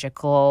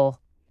magical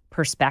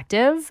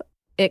perspective.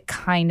 It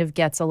kind of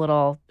gets a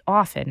little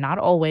often, not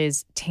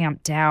always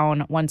tamped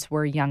down once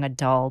we're young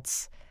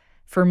adults.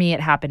 For me,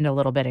 it happened a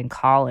little bit in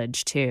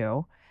college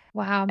too.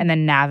 Wow. And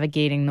then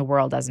navigating the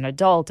world as an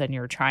adult and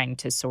you're trying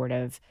to sort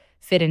of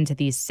fit into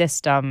these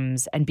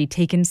systems and be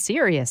taken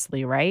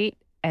seriously, right?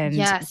 And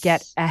get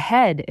Yes.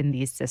 ahead in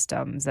these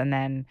systems. And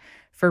then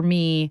for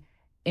me,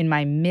 in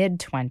my mid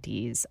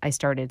 20s, I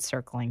started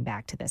circling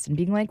back to this and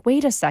being like,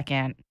 wait a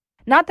second.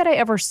 Not that I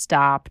ever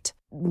stopped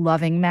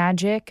loving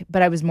magic,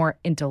 but I was more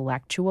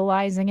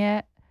intellectualizing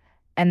it.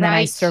 And then I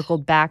Right.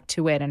 circled back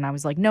to it and I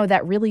was like, no,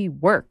 that really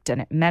worked and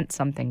it meant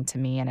something to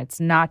me. And it's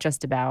not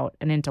just about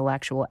an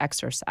intellectual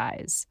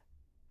exercise.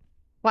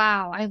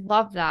 Wow. I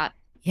love that.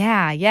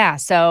 Yeah, yeah.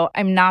 So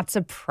I'm not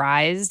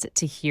surprised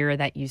to hear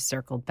that you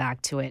circled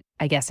back to it,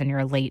 I guess, in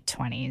your late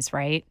 20s,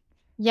 right?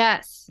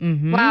 Yes.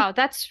 Mm-hmm. Wow,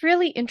 that's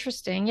really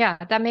interesting. Yeah,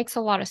 that makes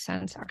a lot of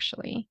sense,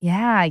 actually.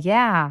 Yeah,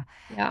 yeah.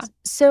 Yeah.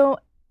 So,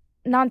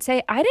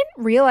 Nanse, I didn't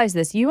realize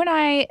this. You and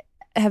I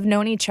have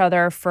known each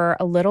other for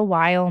a little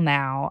while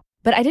now.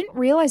 But I didn't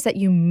realize that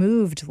you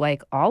moved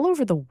like all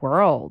over the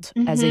world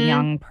as a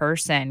young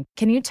person.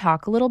 Can you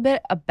talk a little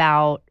bit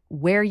about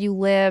where you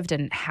lived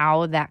and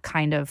how that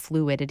kind of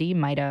fluidity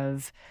might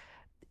have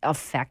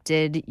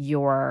affected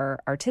your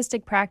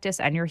artistic practice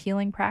and your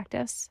healing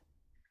practice?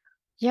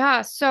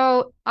 Yeah,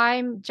 so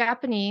I'm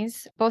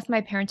Japanese. Both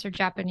my parents are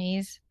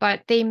Japanese,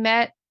 but they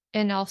met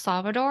in El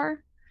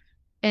Salvador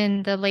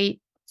in the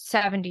late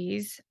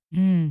 70s.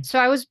 Mm. So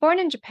I was born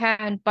in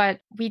Japan, but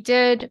we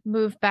did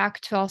move back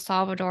to El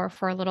Salvador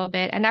for a little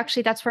bit. And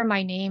actually, that's where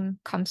my name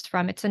comes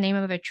from. It's the name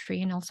of a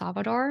tree in El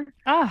Salvador.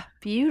 Ah,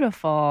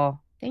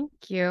 beautiful. Thank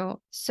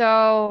you.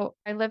 So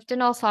I lived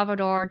in El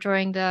Salvador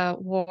during the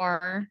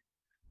war,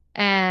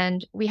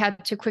 and we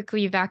had to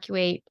quickly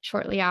evacuate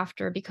shortly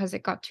after because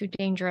it got too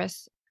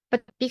dangerous.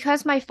 But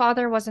because my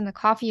father was in the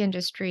coffee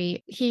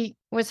industry, he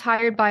was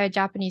hired by a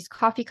Japanese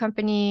coffee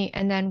company,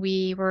 and then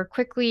we were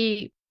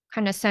quickly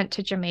kind of sent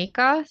to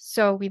Jamaica.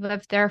 So we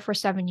lived there for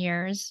 7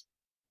 years.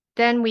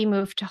 Then we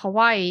moved to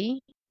Hawaii,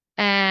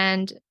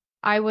 and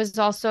I was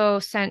also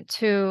sent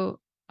to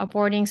a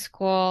boarding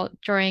school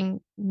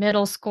during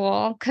middle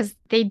school because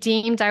they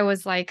deemed I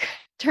was like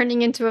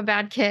turning into a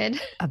bad kid.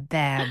 A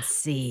bad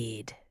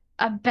seed.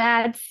 A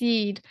bad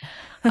seed.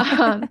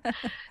 Um,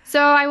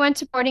 so I went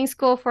to boarding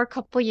school for a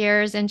couple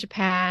years in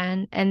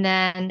Japan and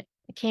then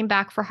came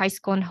back for high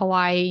school in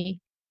Hawaii.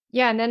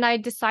 Yeah, and then I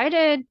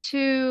decided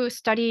to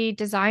study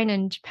design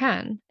in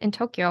Japan, in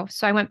Tokyo.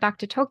 So I went back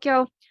to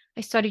Tokyo.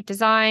 I studied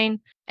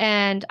design,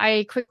 and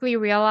I quickly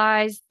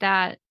realized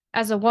that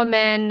as a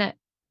woman,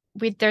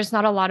 there's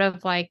not a lot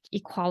of like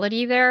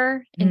equality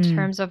there in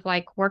terms of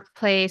like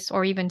workplace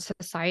or even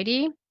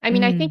society. I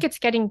mean, I think it's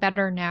getting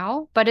better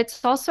now, but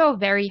it's also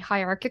very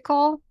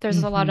hierarchical.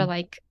 There's a lot of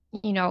like,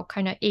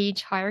 kind of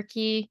age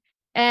hierarchy.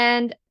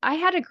 And I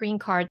had a green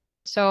card.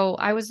 So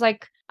I was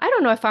like, I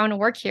don't know if I want to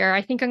work here.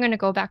 I think I'm going to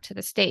go back to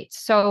the States.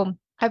 So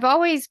I've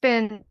always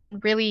been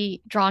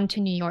really drawn to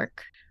New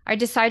York. I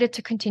decided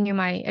to continue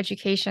my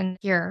education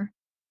here.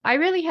 I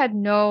really had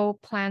no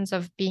plans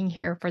of being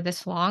here for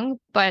this long,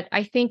 but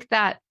I think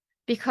that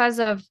because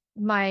of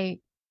my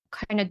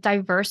kind of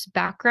diverse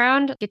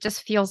background, it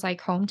just feels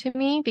like home to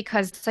me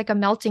because it's like a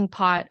melting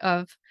pot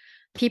of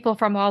people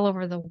from all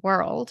over the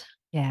world.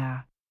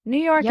 Yeah. New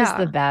York is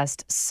the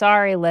best.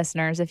 Sorry,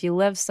 listeners, if you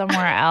live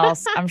somewhere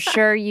else, I'm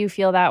sure you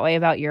feel that way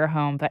about your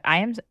home, but I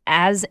am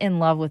as in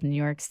love with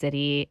New York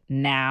City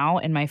now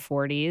in my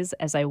 40s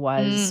as I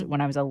was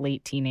when I was a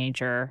late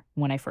teenager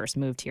when I first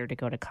moved here to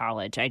go to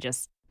college.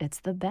 It's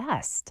the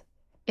best.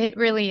 It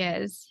really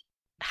is.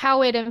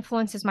 How it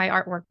influences my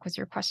artwork was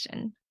your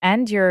question.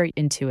 And your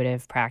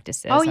intuitive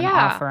practices and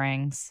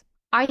offerings.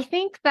 I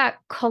think that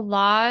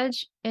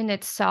collage in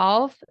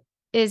itself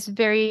is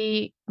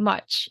very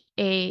much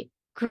a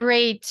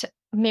great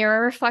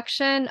mirror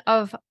reflection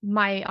of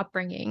my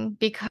upbringing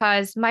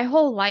because my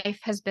whole life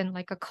has been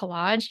like a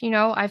collage.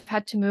 I've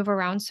had to move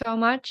around so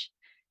much.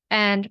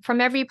 And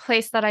from every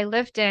place that I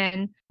lived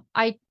in,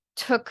 I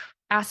took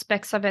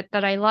aspects of it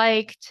that I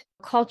liked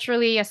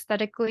culturally,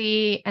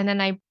 aesthetically, and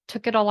then I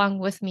took it along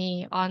with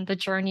me on the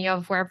journey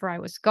of wherever I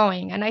was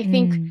going. And I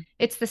think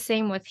it's the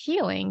same with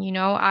healing.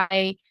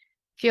 I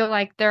feel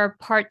like there are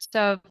parts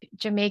of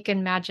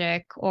Jamaican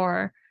magic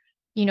or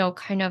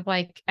kind of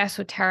like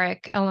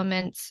esoteric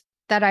elements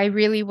that I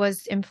really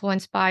was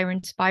influenced by or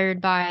inspired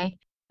by.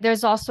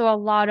 There's also a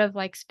lot of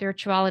like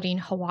spirituality in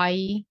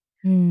Hawaii,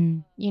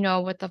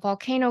 with the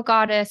volcano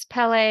goddess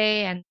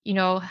Pele and,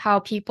 how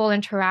people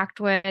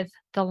interact with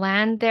the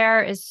land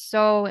there is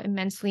so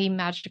immensely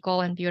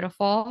magical and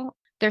beautiful.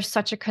 There's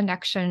such a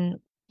connection,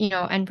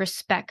 and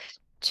respect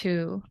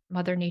to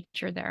Mother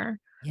Nature there.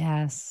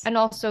 Yes. And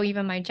also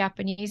even my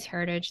Japanese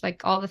heritage,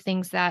 like all the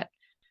things that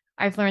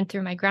I've learned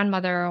through my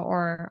grandmother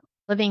or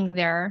living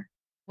there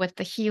with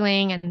the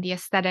healing and the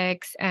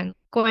aesthetics and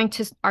going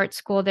to art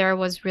school there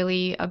was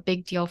really a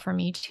big deal for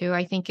me too.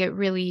 I think it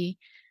really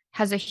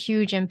has a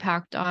huge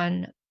impact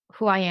on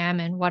who I am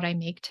and what I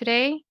make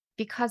today.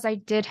 Because I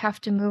did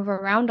have to move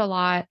around a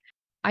lot,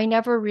 I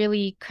never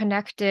really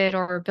connected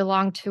or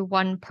belonged to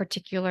one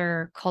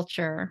particular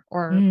culture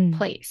or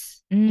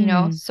place,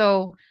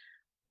 So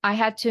I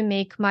had to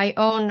make my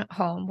own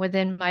home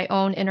within my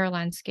own inner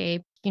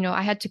landscape.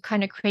 I had to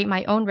kind of create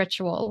my own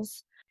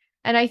rituals.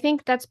 And I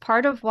think that's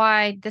part of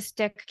why this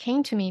deck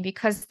came to me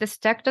because this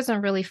deck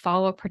doesn't really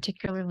follow a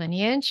particular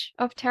lineage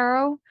of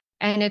tarot.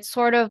 And it's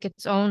sort of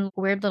its own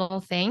weird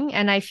little thing.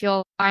 And I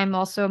feel I'm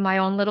also my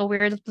own little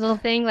weird little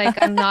thing.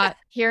 Like I'm not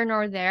here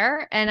nor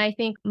there. And I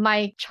think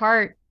my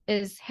chart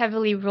is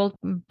heavily ruled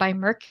by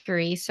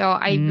Mercury. So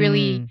I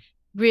really,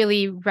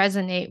 really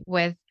resonate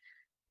with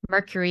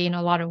Mercury in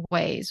a lot of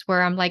ways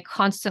where I'm like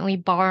constantly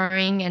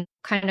borrowing and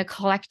kind of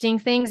collecting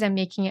things and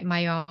making it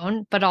my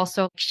own, but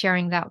also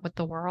sharing that with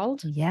the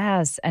world.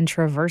 Yes. And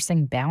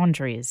traversing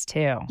boundaries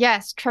too.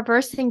 Yes.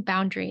 Traversing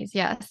boundaries.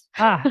 Yes.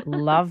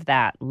 Love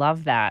that.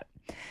 Love that.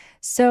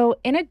 So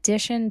in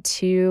addition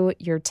to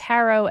your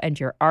tarot and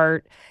your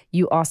art,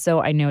 you also,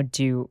 I know,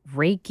 do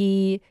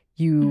Reiki.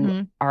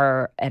 You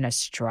are an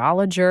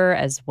astrologer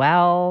as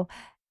well.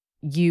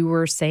 you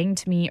were saying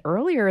to me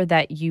earlier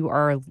that you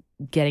are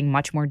getting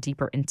much more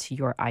deeper into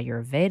your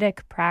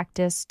Ayurvedic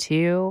practice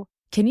too.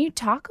 Can you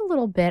talk a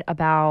little bit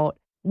about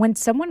when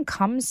someone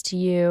comes to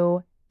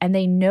you and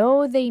they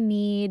know they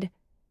need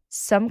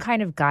some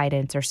kind of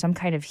guidance or some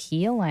kind of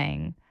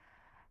healing?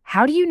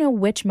 How do you know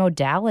which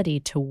modality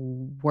to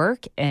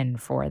work in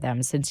for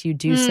them since you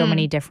do so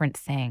many different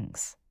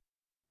things?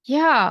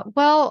 Yeah,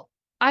 well,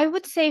 I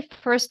would say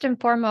first and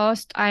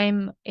foremost,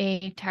 I'm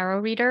a tarot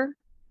reader,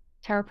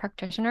 tarot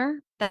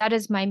practitioner. That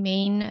is my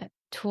main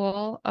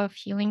tool of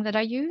healing that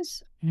I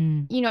use.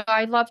 Mm.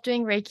 I love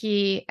doing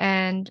Reiki,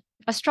 and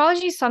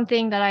astrology is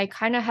something that I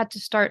kind of had to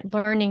start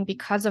learning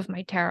because of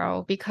my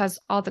tarot, because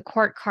all the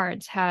court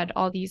cards had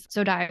all these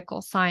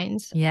zodiacal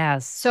signs.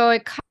 Yes. So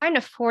it kind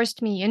of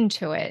forced me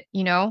into it,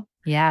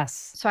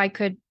 Yes. so I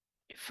could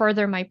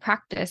further my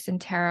practice in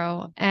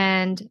tarot.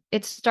 And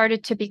it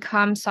started to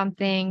become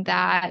something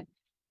that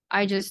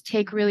I just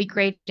take really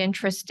great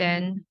interest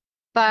in.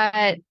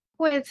 But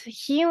with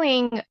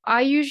healing,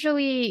 I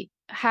usually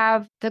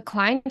have the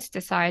clients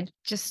decide,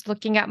 just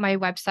looking at my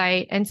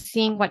website and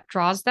seeing what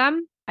draws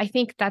them. I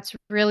think that's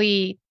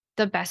really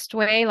the best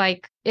way.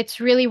 Like, it's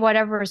really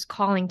whatever is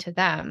calling to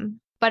them.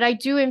 But I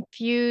do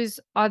infuse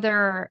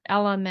other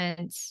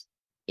elements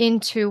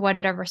into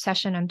whatever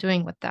session I'm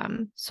doing with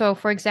them. So,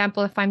 for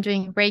example, if I'm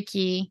doing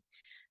Reiki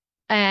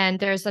and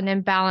there's an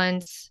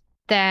imbalance,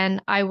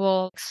 then I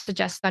will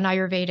suggest an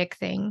Ayurvedic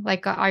thing,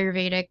 like an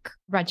Ayurvedic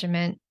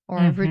regimen or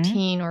a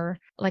routine or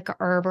like a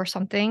herb or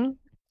something.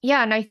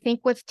 Yeah. And I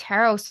think with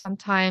tarot,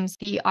 sometimes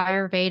the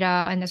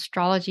Ayurveda and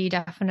astrology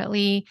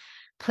definitely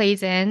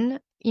plays in,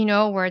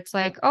 where it's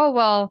like, oh,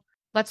 well,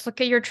 let's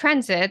look at your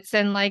transits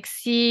and like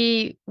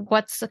see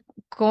what's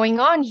going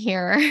on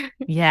here.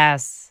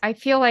 Yes. I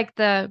feel like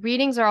the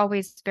readings are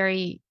always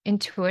very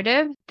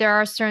intuitive. There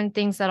are certain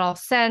things that I'll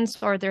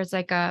sense, or there's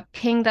like a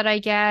ping that I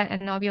get,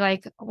 and I'll be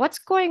like, what's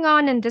going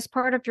on in this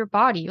part of your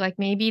body? Like,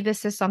 maybe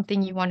this is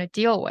something you want to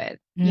deal with,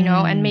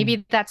 and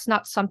maybe that's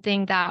not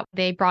something that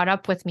they brought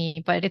up with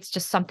me, but it's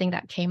just something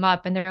that came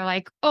up and they're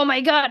like, oh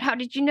my God, how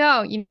did you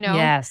know?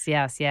 Yes,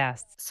 yes,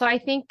 yes. So I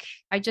think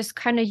I just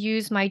kind of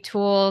use my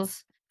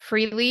tools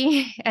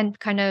freely and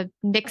kind of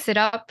mix it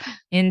up.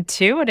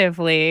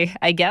 Intuitively.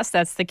 I guess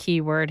that's the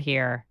key word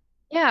here.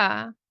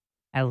 Yeah.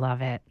 I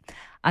love it.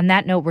 On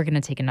that note, we're going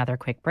to take another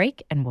quick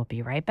break and we'll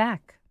be right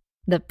back.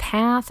 The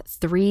Path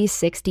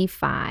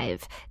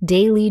 365,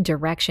 Daily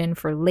Direction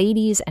for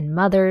Ladies and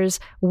Mothers,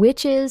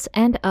 Witches,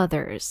 and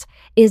Others,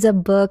 is a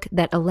book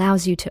that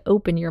allows you to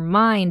open your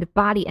mind,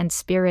 body, and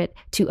spirit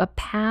to a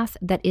path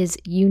that is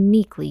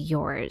uniquely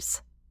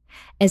yours.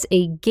 As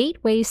a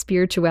gateway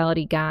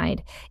spirituality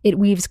guide, it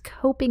weaves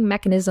coping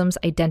mechanisms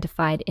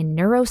identified in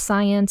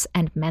neuroscience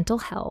and mental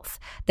health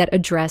that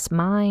address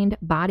mind,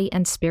 body,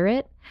 and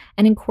spirit,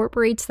 and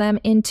incorporates them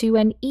into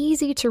an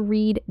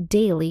easy-to-read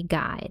daily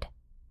guide.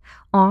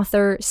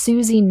 Author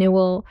Susie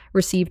Newell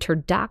received her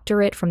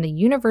doctorate from the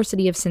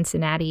University of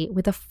Cincinnati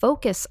with a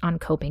focus on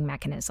coping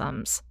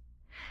mechanisms.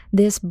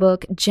 This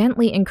book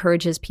gently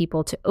encourages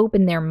people to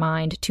open their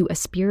mind to a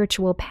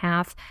spiritual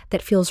path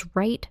that feels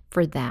right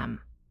for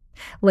them.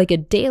 Like a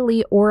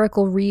daily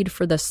oracle read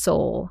for the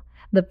soul,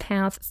 The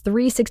Path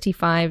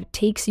 365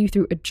 takes you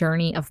through a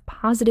journey of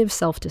positive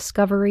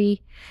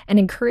self-discovery and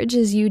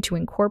encourages you to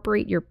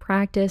incorporate your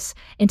practice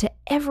into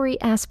every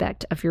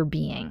aspect of your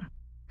being.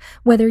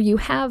 Whether you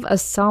have a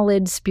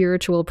solid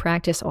spiritual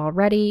practice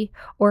already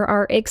or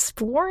are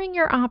exploring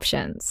your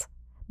options,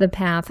 The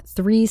Path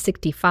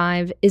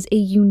 365 is a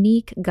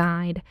unique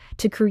guide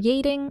to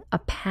creating a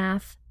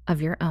path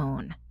of your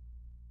own.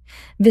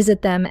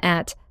 Visit them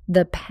at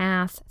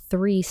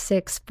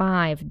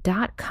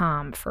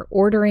thepath365.com for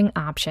ordering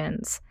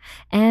options,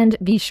 and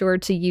be sure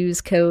to use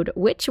code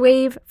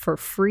WitchWave for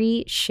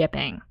free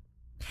shipping.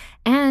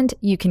 And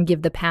you can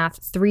give The Path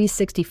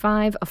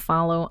 365 a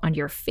follow on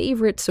your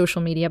favorite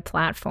social media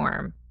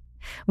platform.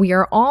 We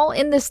are all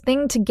in this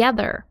thing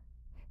together.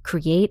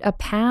 Create a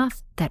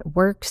path that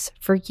works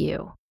for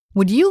you.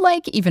 Would you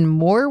like even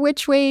more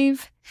Witch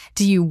Wave?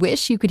 Do you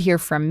wish you could hear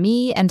from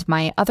me and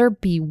my other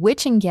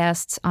bewitching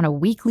guests on a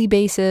weekly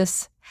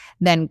basis?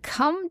 Then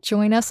come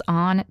join us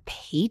on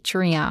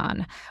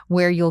Patreon,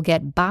 where you'll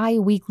get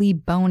bi-weekly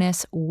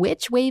bonus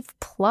Witch Wave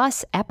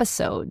Plus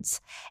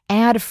episodes,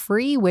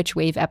 ad-free Witch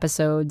Wave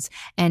episodes,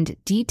 and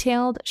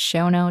detailed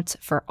show notes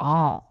for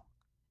all.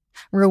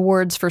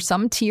 Rewards for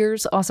some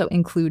tiers also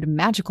include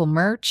magical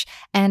merch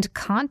and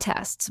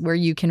contests where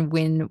you can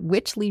win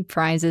Witchly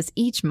prizes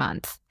each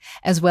month,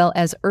 as well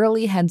as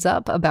early heads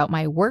up about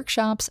my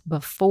workshops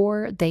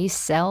before they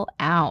sell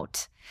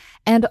out.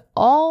 And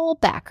all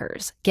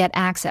backers get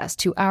access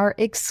to our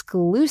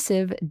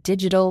exclusive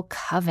digital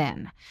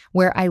coven,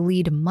 where I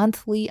lead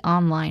monthly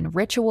online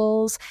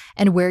rituals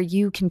and where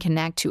you can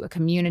connect to a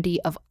community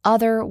of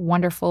other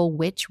wonderful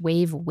Witch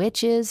Wave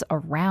witches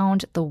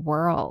around the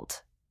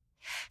world.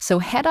 So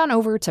head on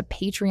over to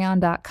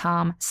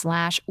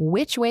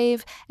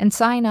patreon.com/witchwave and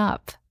sign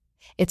up.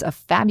 It's a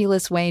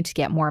fabulous way to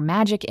get more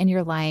magic in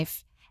your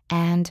life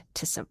and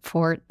to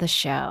support the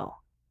show.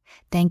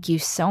 Thank you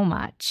so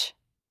much.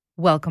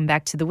 Welcome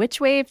back to The Witch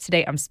Wave.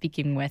 Today I'm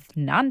speaking with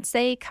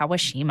Nanse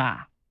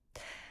Kawashima.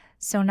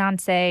 So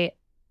Nanse,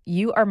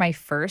 you are my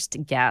first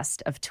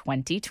guest of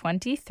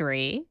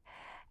 2023.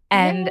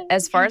 And Yay.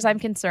 as far as I'm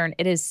concerned,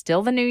 it is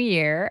still the new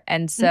year.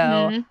 And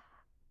so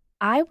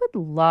I would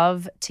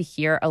love to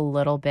hear a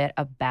little bit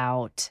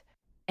about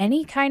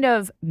any kind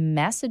of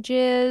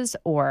messages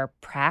or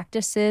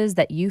practices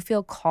that you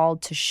feel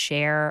called to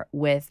share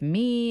with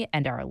me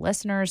and our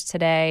listeners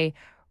today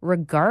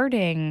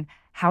regarding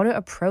how to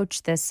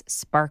approach this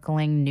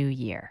sparkling new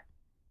year.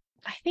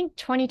 I think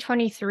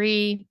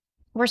 2023,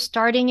 we're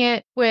starting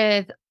it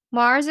with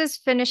Mars is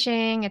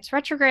finishing its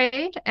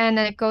retrograde and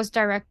then it goes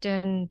direct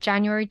in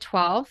January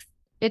 12th.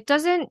 It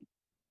doesn't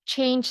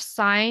change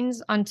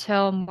signs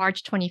until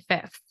March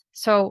 25th.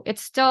 So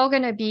it's still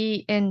going to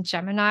be in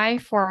Gemini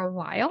for a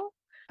while.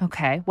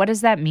 Okay. What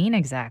does that mean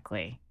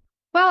exactly?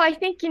 Well, I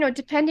think,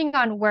 depending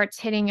on where it's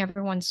hitting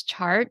everyone's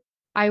chart,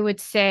 I would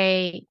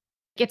say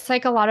it's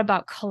like a lot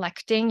about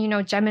collecting.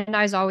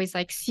 Gemini is always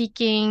like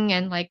seeking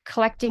and like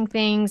collecting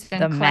things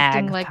and The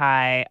collecting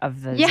magpie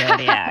of the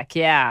zodiac.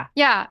 Yeah.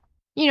 Yeah.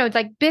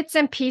 Like bits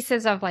and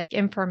pieces of like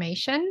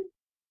information.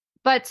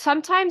 But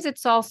sometimes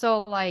it's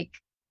also like,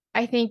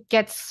 I think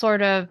gets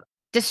sort of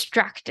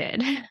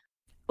distracted.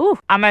 Ooh,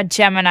 I'm a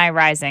Gemini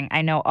rising.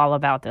 I know all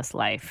about this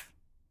life.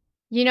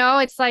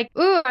 It's like,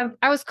 ooh,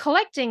 I was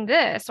collecting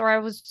this, or I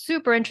was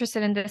super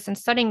interested in this and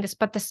studying this,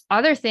 but this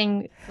other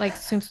thing like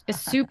is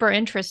super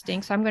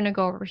interesting. So I'm going to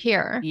go over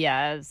here.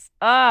 Yes.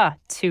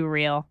 Too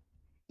real.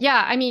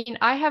 Yeah. I mean,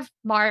 I have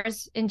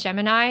Mars in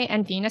Gemini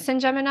and Venus in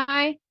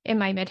Gemini in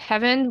my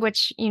midheaven,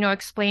 which,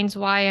 explains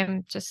why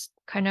I'm just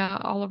kind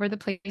of all over the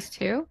place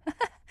too.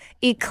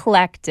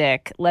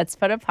 Eclectic. Let's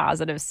put a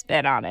positive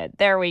spin on it.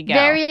 There we go.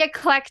 Very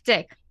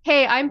eclectic.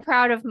 Hey, I'm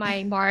proud of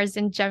my Mars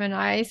in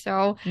Gemini,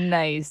 so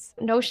nice.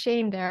 No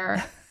shame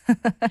there.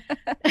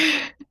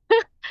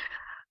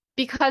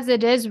 Because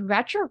it is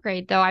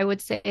retrograde, though, I would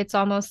say it's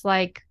almost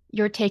like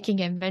you're taking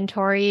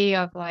inventory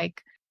of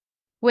like,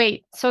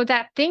 wait, so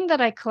that thing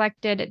that I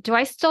collected, do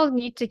I still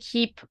need to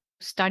keep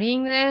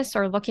studying this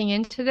or looking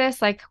into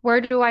this? Like, where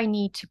do I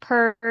need to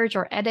purge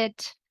or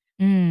edit?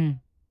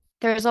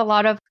 There's a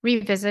lot of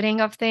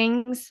revisiting of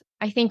things.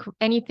 I think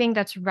anything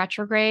that's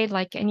retrograde,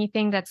 like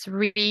anything that's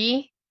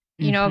revisiting,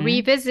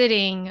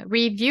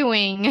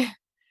 reviewing,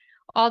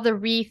 all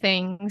the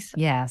things.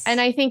 Yes. And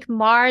I think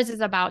Mars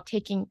is about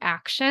taking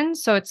action.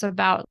 So it's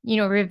about,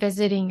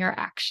 revisiting your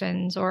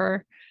actions,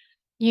 or,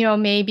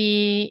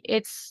 maybe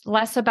it's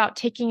less about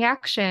taking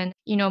action,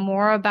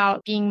 more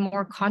about being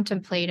more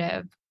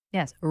contemplative.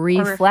 Yes.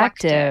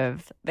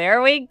 Reflective.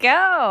 There we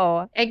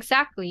go.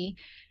 Exactly.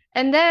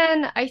 And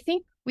then I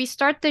think we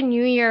start the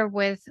new year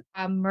with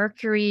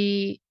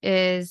Mercury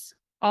is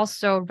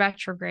also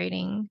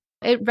retrograding.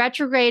 It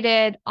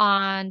retrograded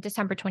on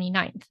December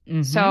 29th.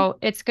 So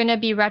it's going to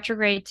be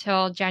retrograde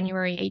till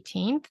January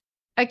 18th.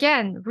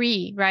 Again,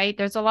 right?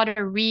 There's a lot of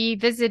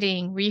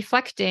revisiting,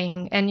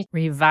 reflecting, and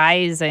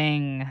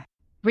revising.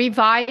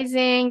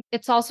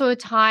 It's also a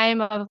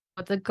time of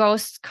the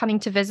ghosts coming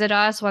to visit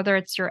us, whether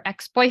it's your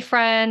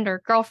ex-boyfriend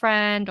or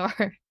girlfriend,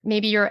 or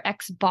maybe your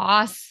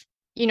ex-boss,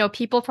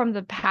 people from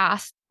the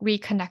past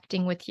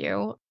reconnecting with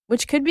you.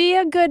 Which could be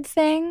a good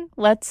thing.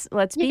 Let's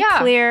be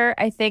clear.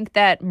 I think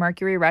that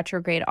Mercury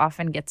retrograde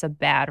often gets a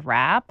bad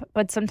rap,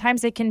 but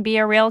sometimes it can be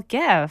a real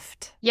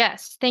gift.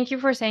 Yes. Thank you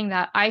for saying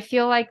that. I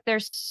feel like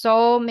there's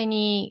so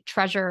many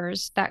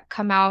treasures that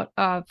come out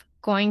of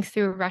going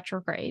through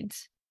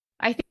retrogrades.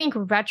 I think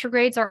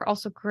retrogrades are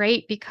also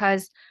great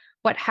because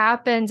what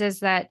happens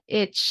is that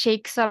it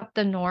shakes up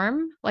the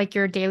norm, like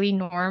your daily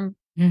norm.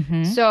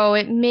 So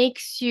it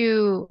makes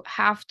you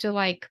have to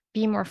like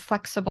be more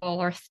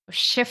flexible or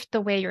shift the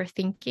way you're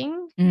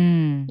thinking,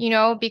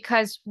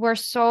 because we're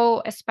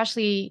so,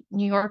 especially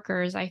New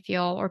Yorkers, I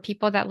feel, or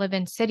people that live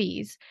in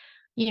cities,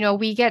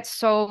 we get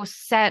so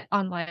set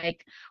on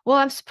like, well,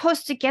 I'm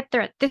supposed to get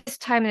there at this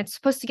time and it's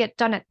supposed to get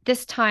done at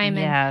this time.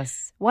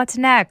 Yes. What's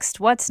next?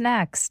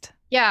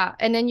 Yeah.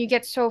 And then you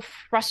get so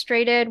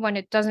frustrated when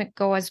it doesn't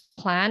go as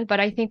planned. But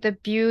I think the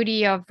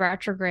beauty of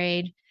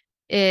retrograde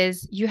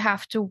is you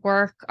have to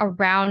work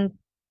around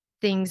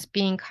things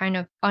being kind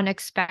of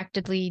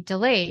unexpectedly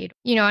delayed,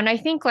 and I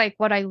think like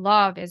what I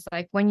love is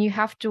like when you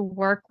have to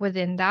work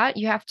within that,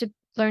 you have to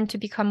learn to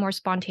become more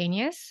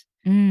spontaneous.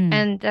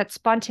 And that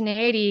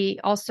spontaneity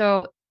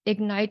also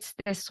ignites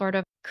this sort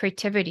of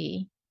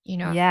creativity,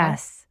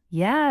 Yes.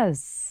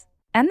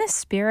 And the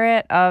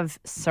spirit of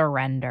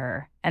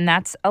surrender. And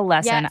that's a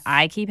lesson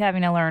I keep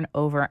having to learn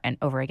over and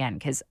over again,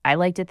 because I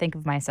like to think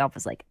of myself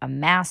as like a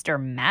master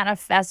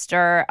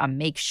manifester, a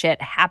make shit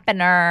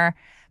happener.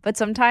 But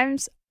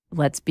sometimes,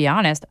 let's be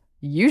honest,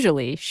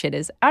 usually shit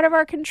is out of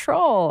our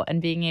control,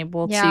 and being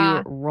able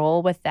to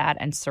roll with that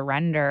and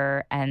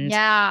surrender and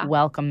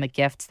welcome the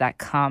gifts that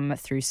come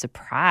through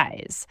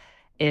surprise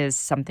is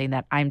something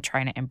that I'm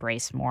trying to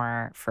embrace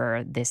more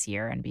for this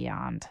year and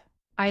beyond.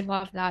 I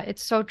love that.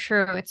 It's so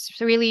true. It's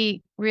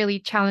really, really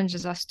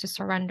challenges us to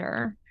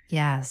surrender.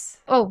 Yes.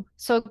 Oh,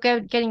 so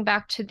getting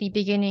back to the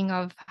beginning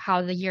of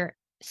how the year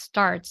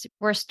starts,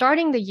 we're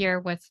starting the year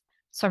with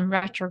some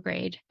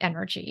retrograde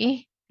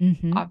energy,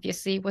 Mm-hmm.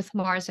 obviously, with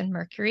Mars and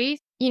Mercury.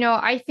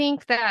 I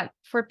think that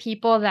for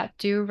people that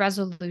do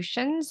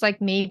resolutions, like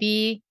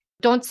maybe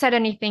don't set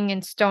anything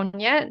in stone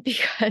yet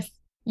because,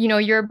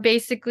 you're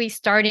basically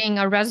starting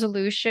a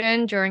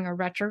resolution during a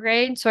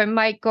retrograde. So it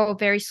might go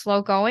very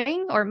slow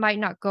going or it might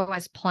not go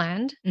as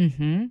planned.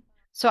 Mm-hmm.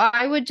 So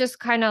I would just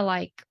kind of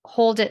like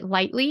hold it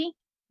lightly.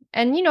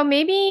 And,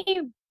 maybe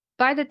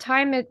by the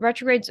time it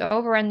retrogrades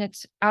over and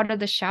it's out of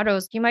the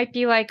shadows, you might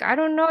be like, I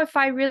don't know if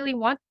I really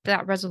want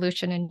that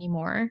resolution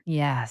anymore.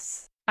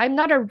 Yes. I'm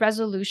not a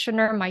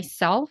resolutioner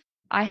myself.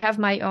 I have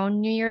my own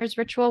New Year's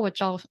ritual,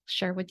 which I'll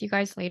share with you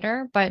guys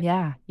later. But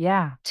Yeah.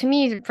 Yeah. to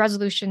me,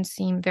 resolutions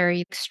seem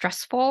very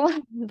stressful.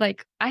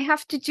 Like, I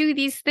have to do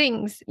these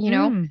things,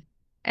 Mm.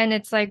 and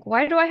it's like,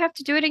 why do I have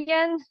to do it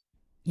again?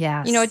 It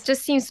Yes.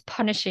 just seems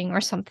punishing or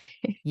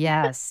something.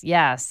 Yes.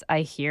 Yes.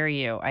 I hear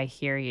you. I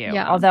hear you.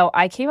 Yeah. Although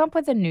I came up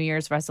with a New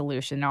Year's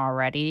resolution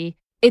already.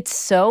 It's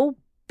so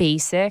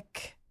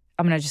basic.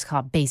 I'm going to just call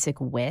it basic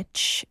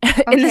witch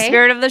in the Okay.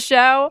 spirit of the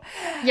show.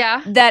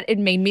 Yeah. That it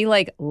made me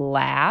like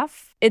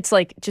laugh. It's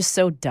like just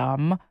so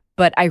dumb,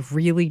 but I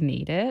really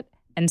need it.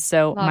 And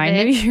so Love my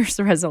it. New Year's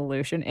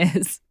resolution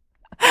is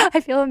I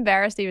feel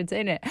embarrassed even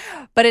saying it,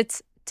 but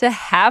it's to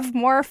have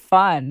more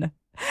fun.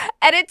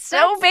 And it's so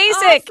That's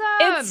basic.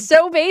 awesome. It's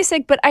so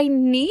basic, but I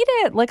need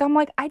it. Like, I'm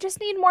like, I just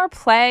need more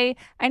play.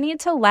 I need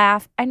to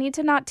laugh. I need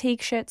to not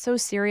take shit so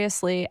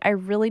seriously. I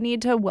really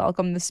need to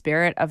welcome the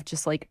spirit of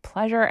just like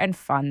pleasure and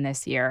fun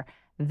this year.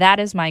 That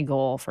is my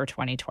goal for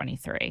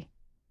 2023.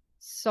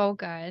 So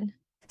good.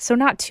 So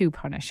not too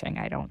punishing,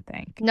 I don't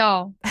think.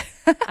 No,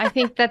 I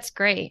think that's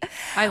great.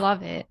 I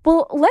love it.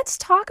 Well, let's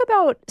talk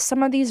about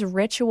some of these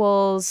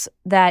rituals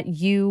that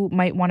you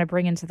might want to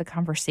bring into the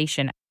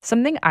conversation.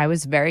 Something I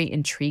was very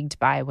intrigued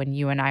by when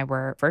you and I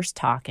were first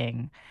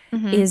talking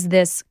Mhm. is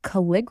this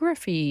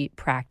calligraphy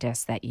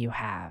practice that you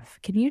have.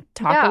 Can you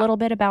talk Yeah. a little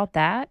bit about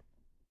that?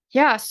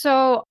 Yeah.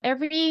 So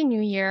every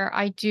New Year,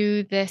 I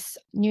do this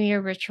New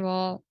Year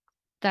ritual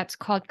that's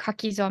called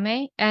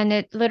kakizome, and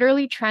it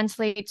literally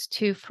translates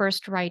to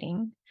first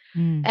writing.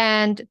 Mm.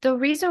 And the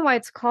reason why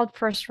it's called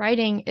first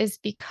writing is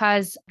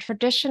because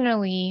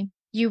traditionally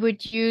you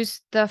would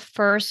use the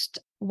first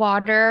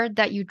water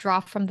that you draw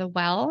from the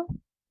well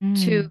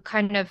to Mm.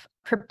 kind of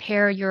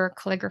prepare your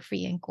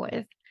calligraphy ink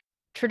with.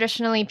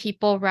 Traditionally,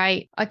 people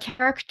write a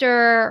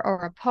character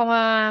or a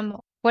poem,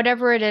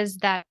 whatever it is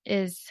that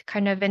is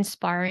kind of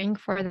inspiring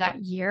for that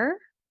year.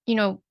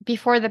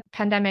 Before the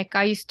pandemic,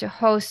 I used to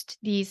host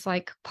these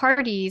like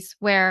parties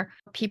where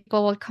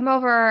people would come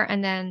over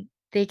and then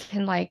they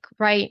can like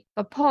write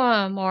a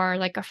poem or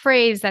like a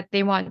phrase that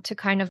they want to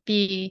kind of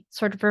be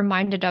sort of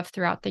reminded of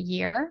throughout the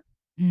year.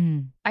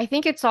 Mm. I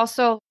think it's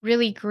also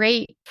really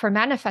great for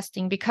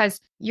manifesting because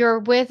you're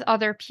with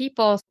other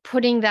people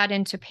putting that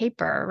into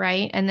paper,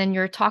 right? And then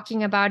you're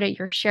talking about it,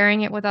 you're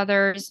sharing it with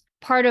others.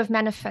 Part of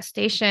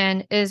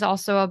manifestation is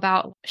also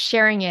about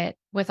sharing it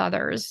with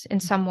others in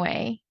some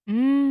way.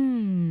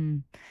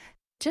 Mm.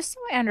 Just so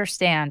I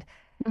understand,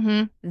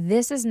 Mm-hmm.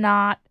 this is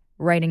not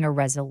writing a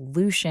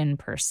resolution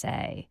per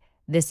se.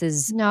 This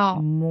is No.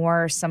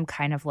 more some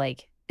kind of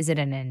like, is it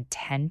an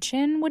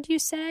intention, would you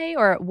say?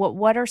 Or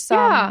what are some,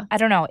 Yeah. I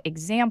don't know,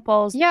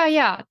 examples?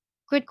 Yeah.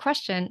 Good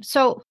question.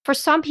 So for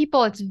some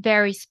people, it's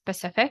very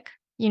specific.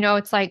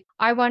 It's like,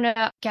 I want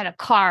to get a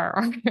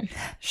car,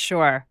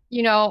 Sure.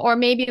 or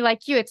maybe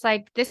like you, it's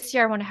like, this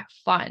year I want to have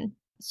fun.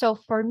 So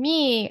for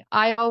me,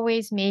 I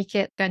always make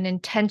it an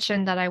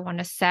intention that I want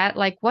to set.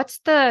 Like, what's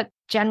the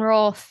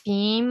general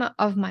theme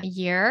of my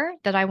year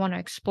that I want to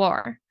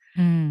explore?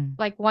 Mm.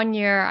 Like one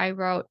year I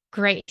wrote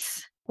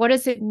grace. What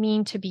does it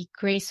mean to be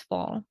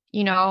graceful?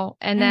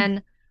 And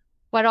then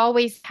what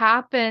always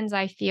happens,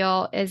 I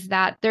feel, is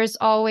that there's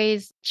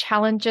always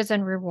challenges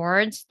and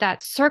rewards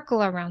that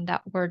circle around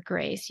that word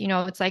grace.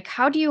 It's like,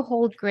 how do you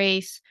hold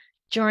grace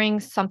during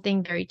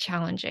something very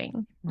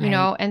challenging? Right,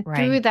 And right.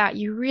 through that,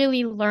 you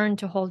really learn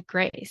to hold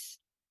grace.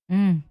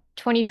 Mm.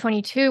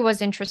 2022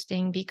 was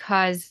interesting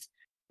because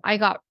I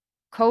got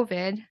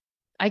COVID.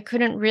 I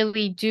couldn't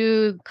really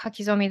do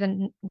kakizome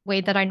the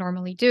way that I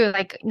normally do.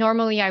 Like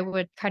normally I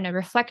would kind of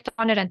reflect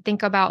on it and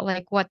think about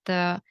like what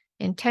the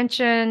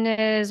intention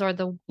is or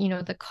the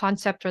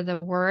concept or the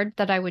word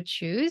that I would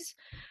choose.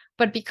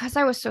 But because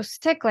I was so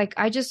sick, like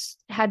I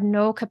just had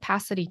no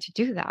capacity to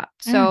do that.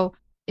 So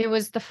it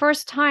was the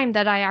first time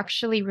that I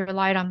actually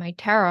relied on my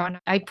tarot, and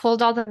I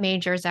pulled all the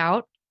majors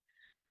out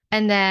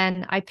and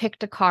then I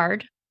picked a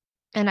card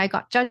and I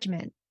got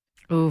judgment.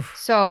 Oof.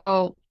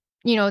 So,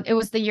 it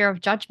was the year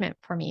of judgment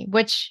for me,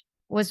 which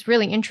was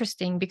really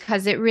interesting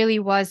because it really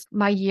was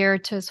my year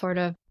to sort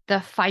of the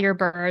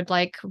firebird,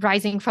 like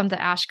rising from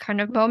the ash kind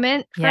of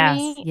moment for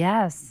me.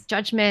 Yes.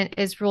 Judgment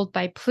is ruled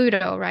by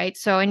Pluto, right?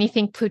 So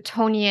anything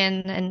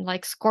Plutonian and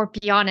like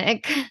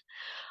scorpionic,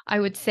 I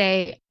would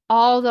say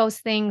all those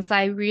things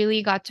I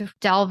really got to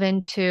delve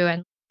into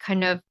and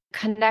kind of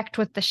connect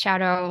with the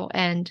shadow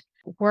and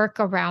work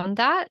around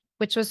that,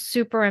 which was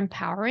super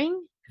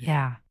empowering.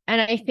 Yeah.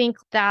 And I think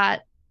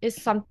that is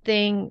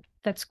something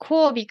that's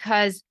cool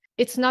because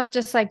it's not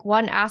just like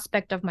one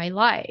aspect of my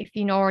life,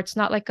 or it's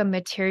not like a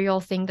material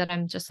thing that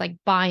I'm just like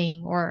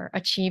buying or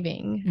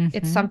achieving.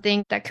 It's Mm-hmm.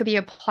 something that could be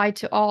applied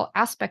to all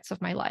aspects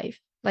of my life.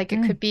 Like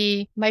it could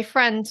be my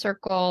friend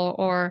circle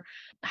or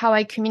how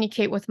I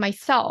communicate with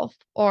myself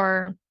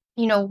or,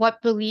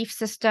 what belief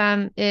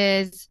system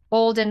is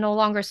old and no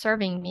longer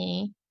serving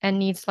me and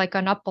needs like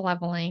an up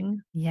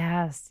leveling.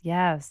 Yes,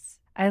 yes.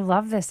 I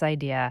love this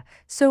idea.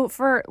 So,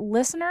 for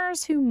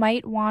listeners who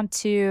might want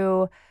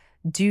to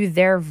do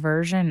their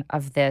version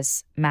of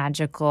this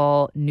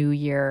magical New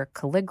Year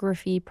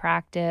calligraphy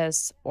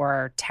practice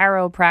or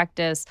tarot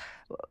practice,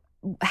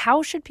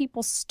 how should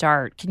people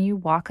start? Can you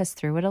walk us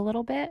through it a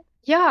little bit?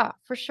 Yeah,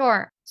 for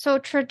sure. So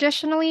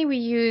traditionally, we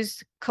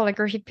use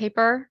calligraphy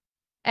paper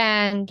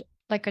and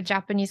like a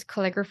Japanese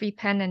calligraphy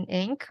pen and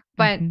ink.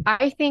 But Mm-hmm.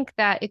 I think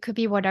that it could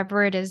be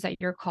whatever it is that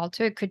you're called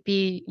to. It could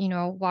be,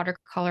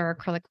 watercolor,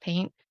 acrylic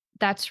paint.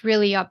 That's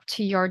really up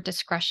to your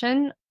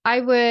discretion. I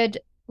would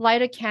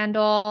light a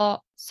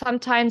candle.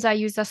 Sometimes I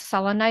use a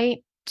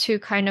selenite to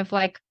kind of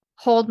like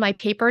hold my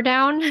paper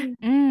down.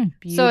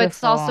 So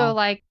it's also Beautiful.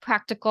 like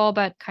practical,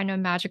 but kind of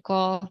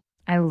magical.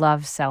 I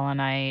love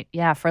selenite.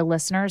 Yeah, for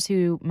listeners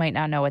who might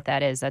not know what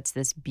that is, that's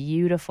this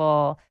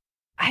beautiful,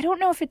 I don't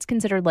know if it's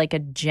considered like a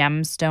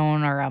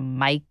gemstone or a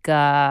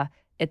mica.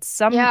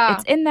 It's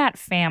Yeah. in that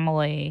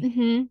family.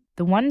 Hmm.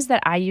 The ones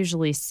that I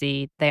usually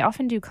see, they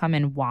often do come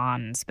in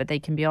wands, but they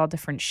can be all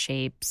different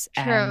shapes.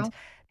 And True.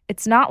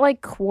 it's not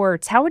like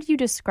quartz. How would you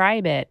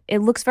describe it? It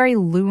looks very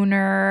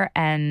lunar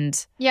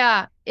and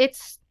Yeah,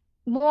 it's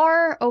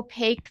more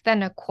opaque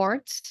than a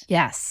quartz.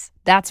 yes,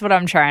 that's what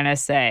I'm trying to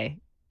say.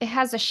 It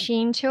has a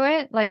sheen to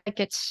it, like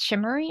it's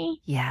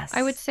shimmery,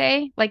 I would Yes.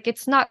 say. Like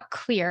it's not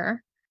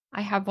clear. I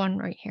have one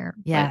right here,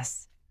 but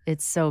Yes.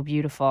 It's so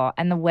beautiful.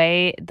 And the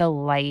way the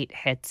light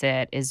hits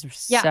it is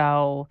yeah,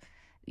 so,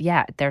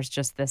 yeah, there's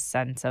just this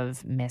sense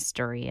of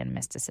mystery and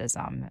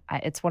mysticism.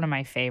 It's one of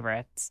my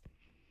favorites.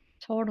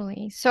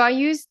 totally. So I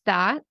use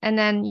that and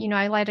then,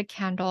 I light a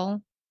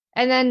candle.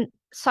 And then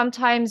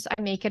sometimes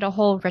I make it a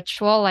whole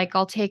ritual. Like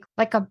I'll take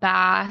like a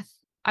bath.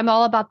 I'm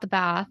all about the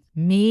bath.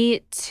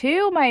 Me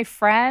too, my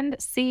friend.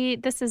 See,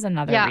 this is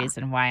another Yeah.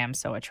 reason why I'm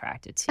so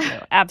attracted to you.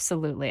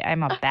 Absolutely.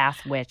 I'm a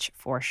bath witch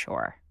for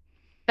sure.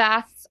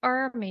 Baths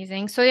are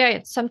amazing. So yeah,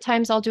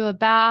 sometimes I'll do a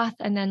bath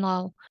and then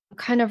I'll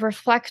kind of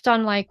reflect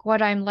on like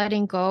what I'm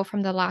letting go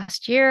from the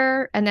last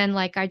year. And then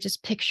like I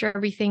just picture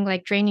everything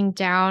like draining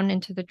down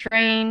into the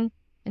drain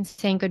and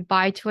saying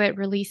goodbye to it,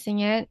 releasing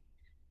it,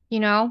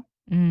 you know?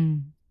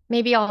 Mm.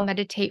 Maybe I'll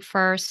meditate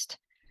first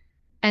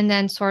and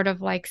then sort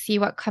of like see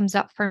what comes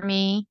up for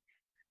me.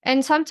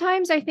 And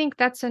sometimes I think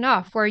that's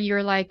enough where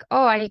you're like,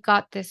 oh, I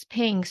got this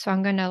ping, so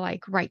I'm going to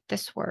like write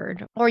this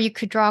word. Or you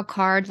could draw a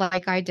card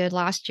like I did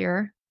last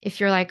year. If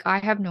you're like, I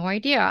have no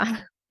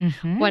idea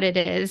Mm-hmm. what it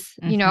is,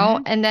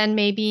 Mm-hmm. and then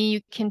maybe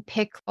you can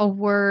pick a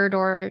word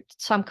or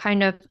some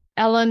kind of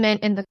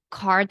element in the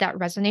card that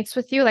resonates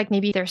with you. Like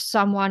maybe there's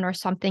someone or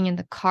something in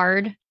the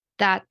card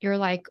that you're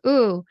like,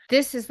 ooh,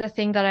 this is the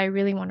thing that I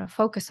really want to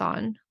focus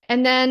on.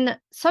 And then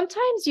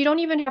sometimes you don't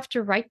even have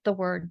to write the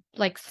word,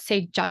 like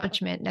say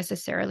judgment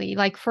necessarily.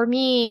 Like for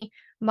me,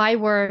 my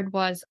word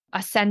was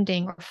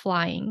ascending or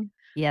flying.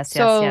 Yes, yes,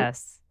 So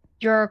yes.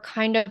 you're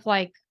kind of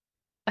like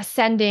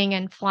ascending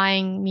and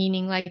flying,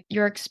 meaning like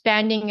you're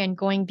expanding and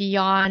going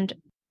beyond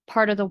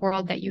part of the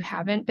world that you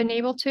haven't been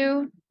able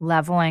to.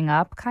 Leveling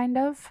up, kind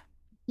of.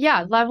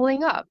 Yeah,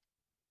 leveling up.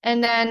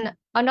 And then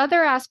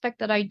another aspect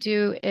that I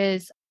do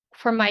is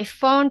for my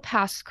phone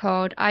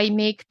passcode, I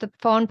make the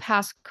phone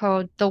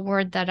passcode the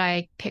word that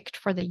I picked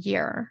for the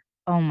year.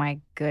 Oh my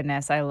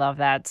goodness, I love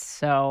that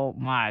so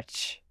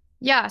much.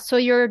 Yeah, so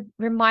you're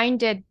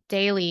reminded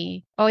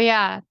daily, oh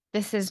yeah,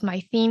 this is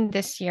my theme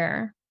this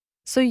year.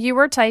 So you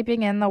were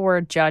typing in the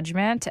word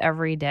judgment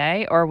every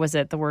day, or was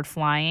it the word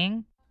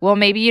flying? Well,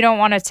 maybe you don't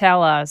want to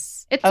tell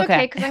us. It's okay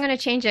Okay. because I'm going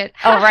to change it.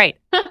 Oh, right.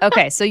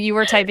 Okay. So you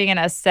were typing in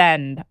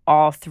ascend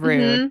all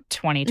through Mm-hmm.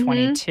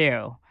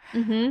 2022.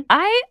 Mm-hmm.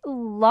 I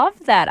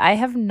love that. I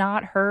have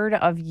not heard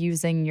of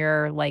using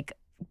your like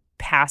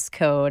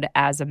passcode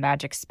as a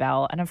magic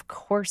spell. And of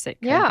course it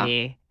could Yeah.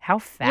 be. How Yeah.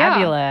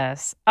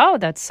 fabulous. Oh,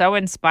 that's so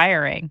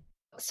inspiring.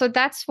 So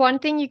that's one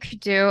thing you could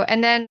do.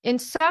 And then in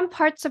some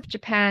parts of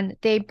Japan,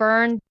 they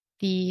burn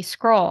the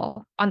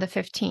scroll on the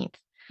 15th.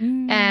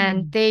 And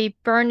Mm. they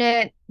burn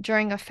it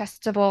during a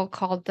festival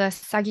called the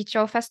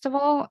Sagicho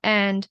Festival.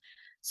 And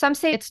some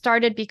say it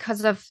started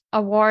because of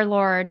a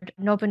warlord,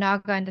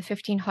 Nobunaga, in the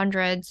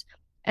 1500s.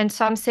 And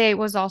some say it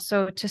was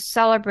also to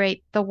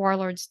celebrate the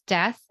warlord's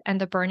death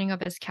and the burning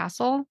of his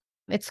castle.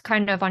 It's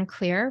kind of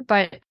unclear.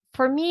 But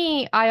for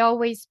me, I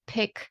always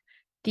pick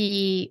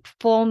the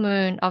full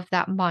moon of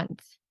that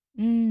month.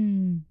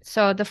 Mm.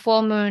 So the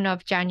full moon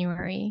of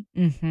January.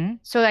 Mm-hmm.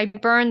 So I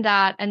burn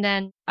that and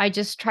then I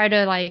just try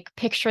to like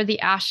picture the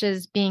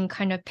ashes being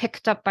kind of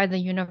picked up by the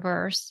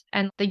universe.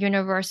 And the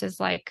universe is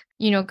like,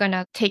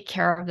 gonna take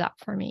care of that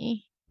for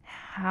me.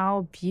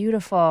 How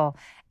beautiful.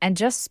 And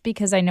just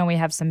because I know we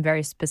have some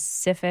very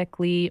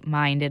specifically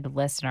minded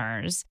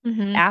listeners,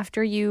 Mhm.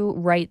 after you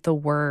write the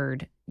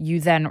word, you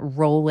then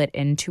roll it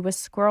into a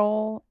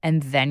scroll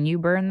and then you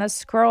burn the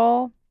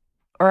scroll?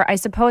 Or I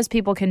suppose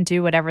people can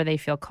do whatever they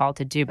feel called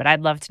to do, but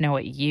I'd love to know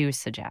what you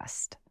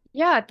suggest.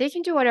 Yeah, they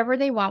can do whatever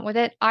they want with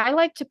it. I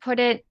like to put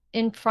it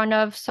in front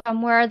of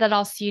somewhere that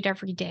I'll see it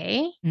every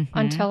day Mm-hmm.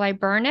 until I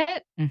burn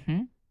it.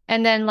 Mm-hmm.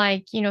 And then,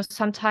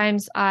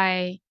 sometimes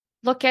I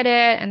look at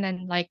it and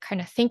then,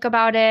 kind of think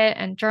about it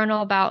and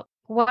journal about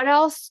what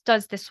else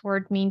does this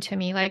word mean to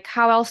me? Like,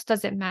 how else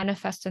does it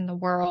manifest in the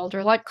world?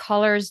 Or what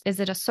colors is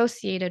it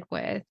associated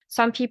with?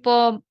 Some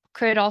people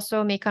could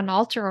also make an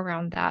altar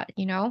around that.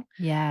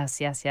 Yes,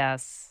 yes,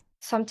 yes.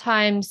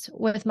 Sometimes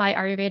with my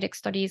Ayurvedic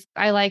studies,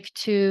 I like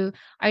to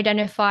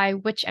identify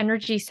which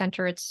energy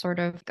center it's sort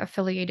of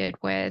affiliated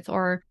with,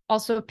 or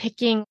also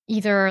picking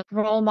either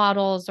role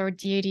models or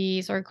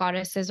deities or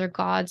goddesses or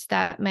gods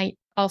that might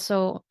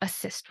also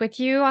assist with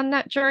you on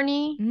that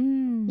journey,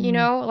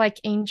 Mm. like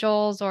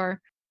angels. Or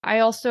I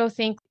also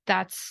think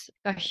that's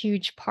a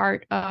huge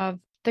part of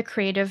the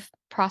creative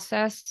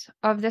process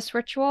of this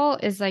ritual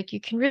is like you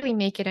can really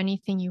make it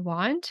anything you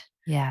want.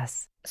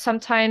 Yes.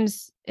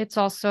 Sometimes it's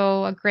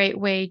also a great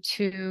way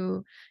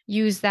to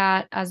use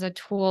that as a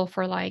tool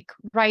for like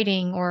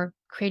writing or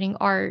creating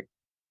art.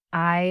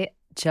 I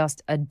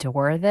just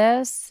adore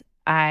this.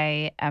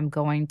 I am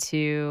going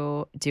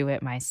to do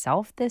it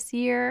myself this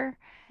year.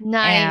 And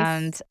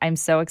Nice. I'm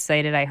so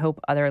excited. I hope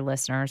other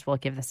listeners will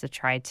give this a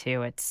try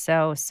too. It's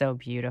so, so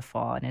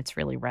beautiful and it's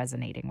really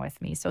resonating with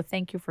me. So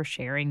thank you for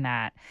sharing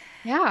that.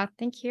 Yeah,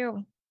 thank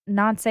you.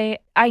 Nanse,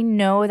 I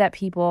know that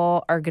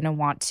people are going to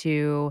want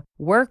to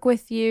work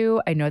with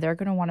you. I know they're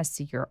going to want to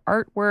see your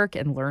artwork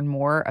and learn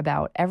more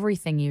about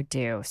everything you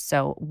do.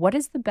 So, what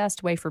is the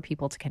best way for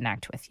people to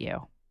connect with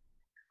you?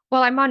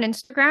 Well, I'm on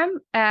Instagram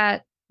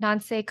at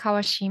Nanse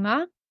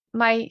Kawashima.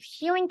 My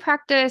healing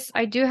practice,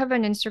 I do have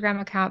an Instagram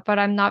account, but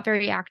I'm not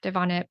very active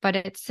on it, but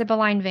it's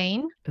Sibylline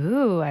Vein.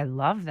 Ooh, I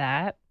love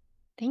that.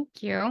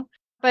 Thank you.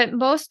 But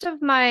most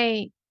of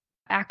my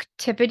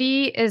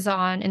activity is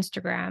on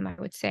Instagram, I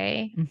would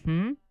say.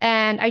 Mm-hmm.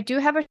 And I do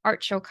have an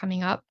art show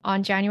coming up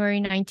on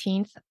January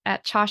 19th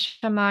at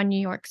Chashima, New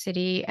York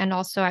City, and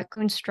also at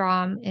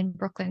Kunstrom in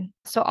Brooklyn.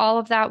 So all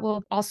of that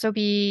will also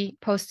be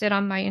posted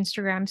on my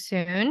Instagram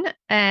soon.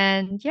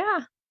 And yeah.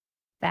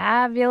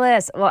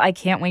 Fabulous. Well, I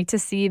can't wait to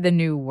see the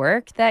new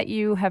work that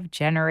you have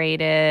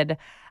generated.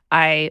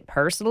 I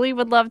personally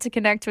would love to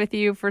connect with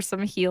you for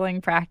some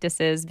healing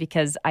practices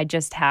because I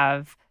just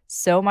have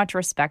so much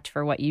respect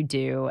for what you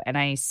do. And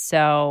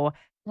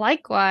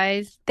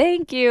Likewise.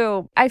 thank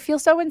you. I feel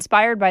so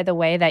inspired by the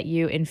way that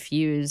you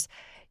infuse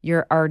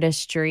your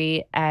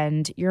artistry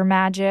and your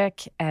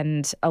magic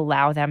and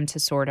allow them to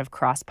sort of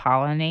cross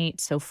pollinate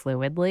so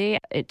fluidly.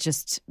 It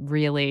just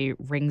really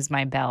rings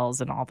my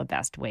bells in all the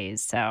best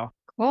ways. So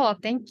Cool.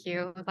 Thank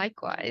you.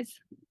 Likewise.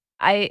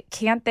 I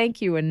can't thank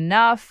you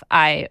enough.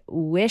 I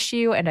wish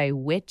you and I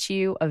witch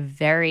you a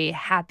very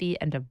happy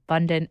and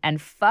abundant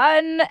and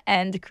fun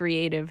and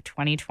creative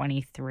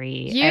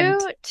 2023. You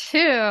And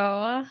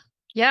too.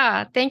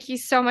 Yeah. Thank you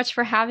so much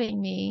for having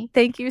me.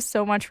 thank you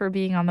so much for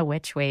being on the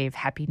Witch Wave.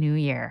 Happy New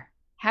Year.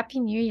 Happy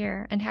New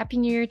Year and Happy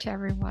New Year to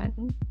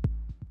everyone.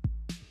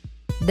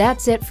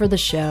 That's it for the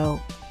show.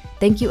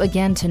 Thank you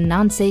again to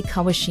Nanse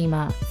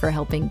Kawashima for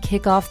helping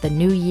kick off the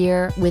new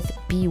year with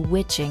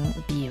bewitching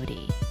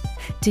beauty.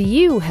 Do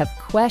you have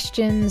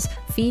questions,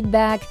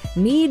 feedback,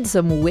 need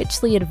some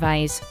witchly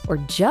advice, or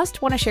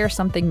just want to share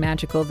something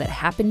magical that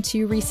happened to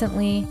you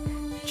recently?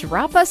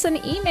 Drop us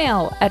an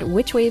email at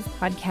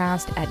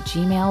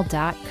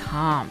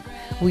witchwavepodcast@gmail.com.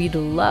 We'd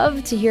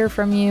love to hear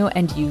from you,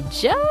 and you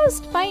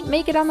just might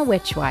make it on the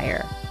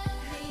Witchwire.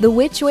 The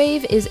Witch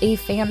Wave is a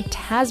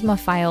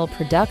Phantasmaphile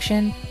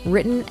production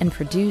written and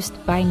produced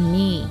by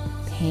me,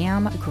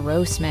 Pam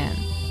Grossman.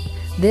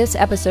 This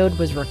episode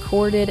was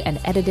recorded and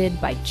edited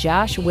by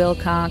Josh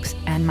Wilcox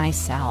and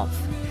myself.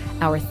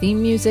 Our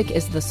theme music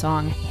is the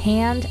song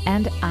Hand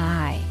and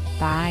I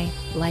by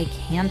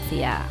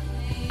Lycanthia.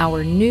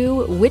 Our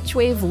new Witch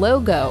Wave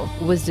logo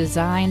was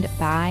designed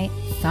by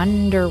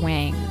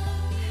Thunderwing.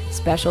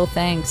 Special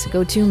thanks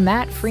go to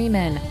Matt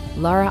Freeman,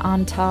 Lara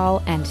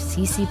Antal, and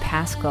Cece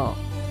Pascal.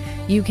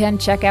 You can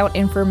check out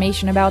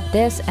information about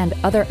this and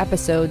other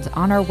episodes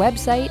on our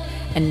website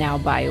and now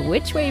buy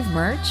Witchwave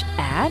merch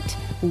at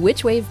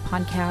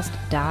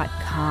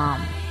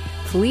witchwavepodcast.com.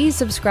 Please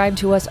subscribe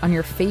to us on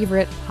your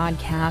favorite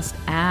podcast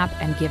app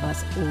and give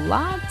us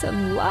lots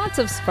and lots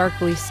of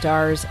sparkly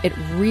stars. It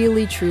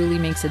really, truly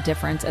makes a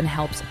difference and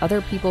helps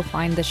other people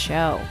find the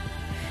show.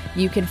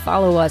 You can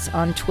follow us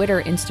on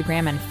Twitter,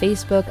 Instagram, and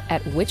Facebook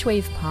at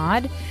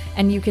WitchWavePod,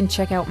 and you can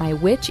check out my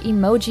witch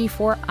emoji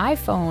for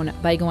iPhone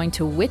by going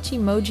to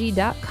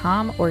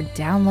witchemoji.com or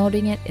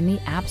downloading it in the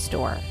App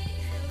Store.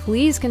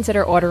 Please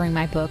consider ordering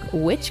my book,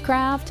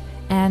 Witchcraft,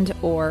 and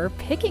or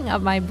picking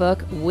up my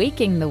book,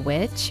 Waking the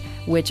Witch,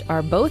 which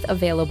are both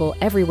available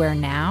everywhere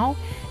now.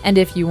 And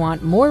if you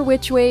want more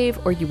Witch Wave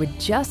or you would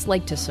just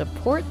like to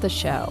support the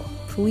show,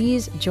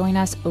 please join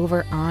us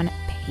over on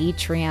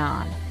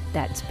Patreon.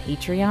 That's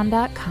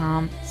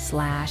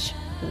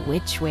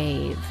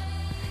patreon.com/witchwave.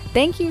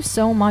 Thank you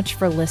so much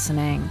for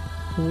listening.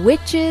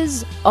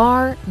 Witches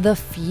are the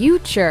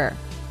future.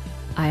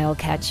 I'll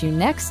catch you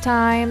next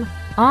time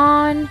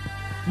on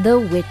The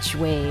Witch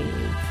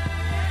Wave.